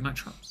 Say goodnight,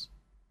 Traps.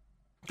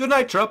 Good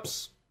night,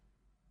 Traps.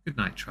 Good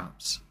night,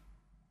 Traps.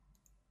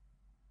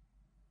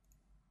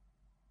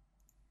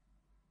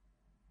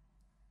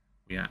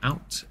 We are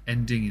out,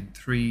 ending in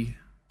 3,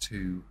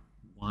 2,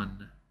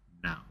 1,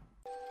 now.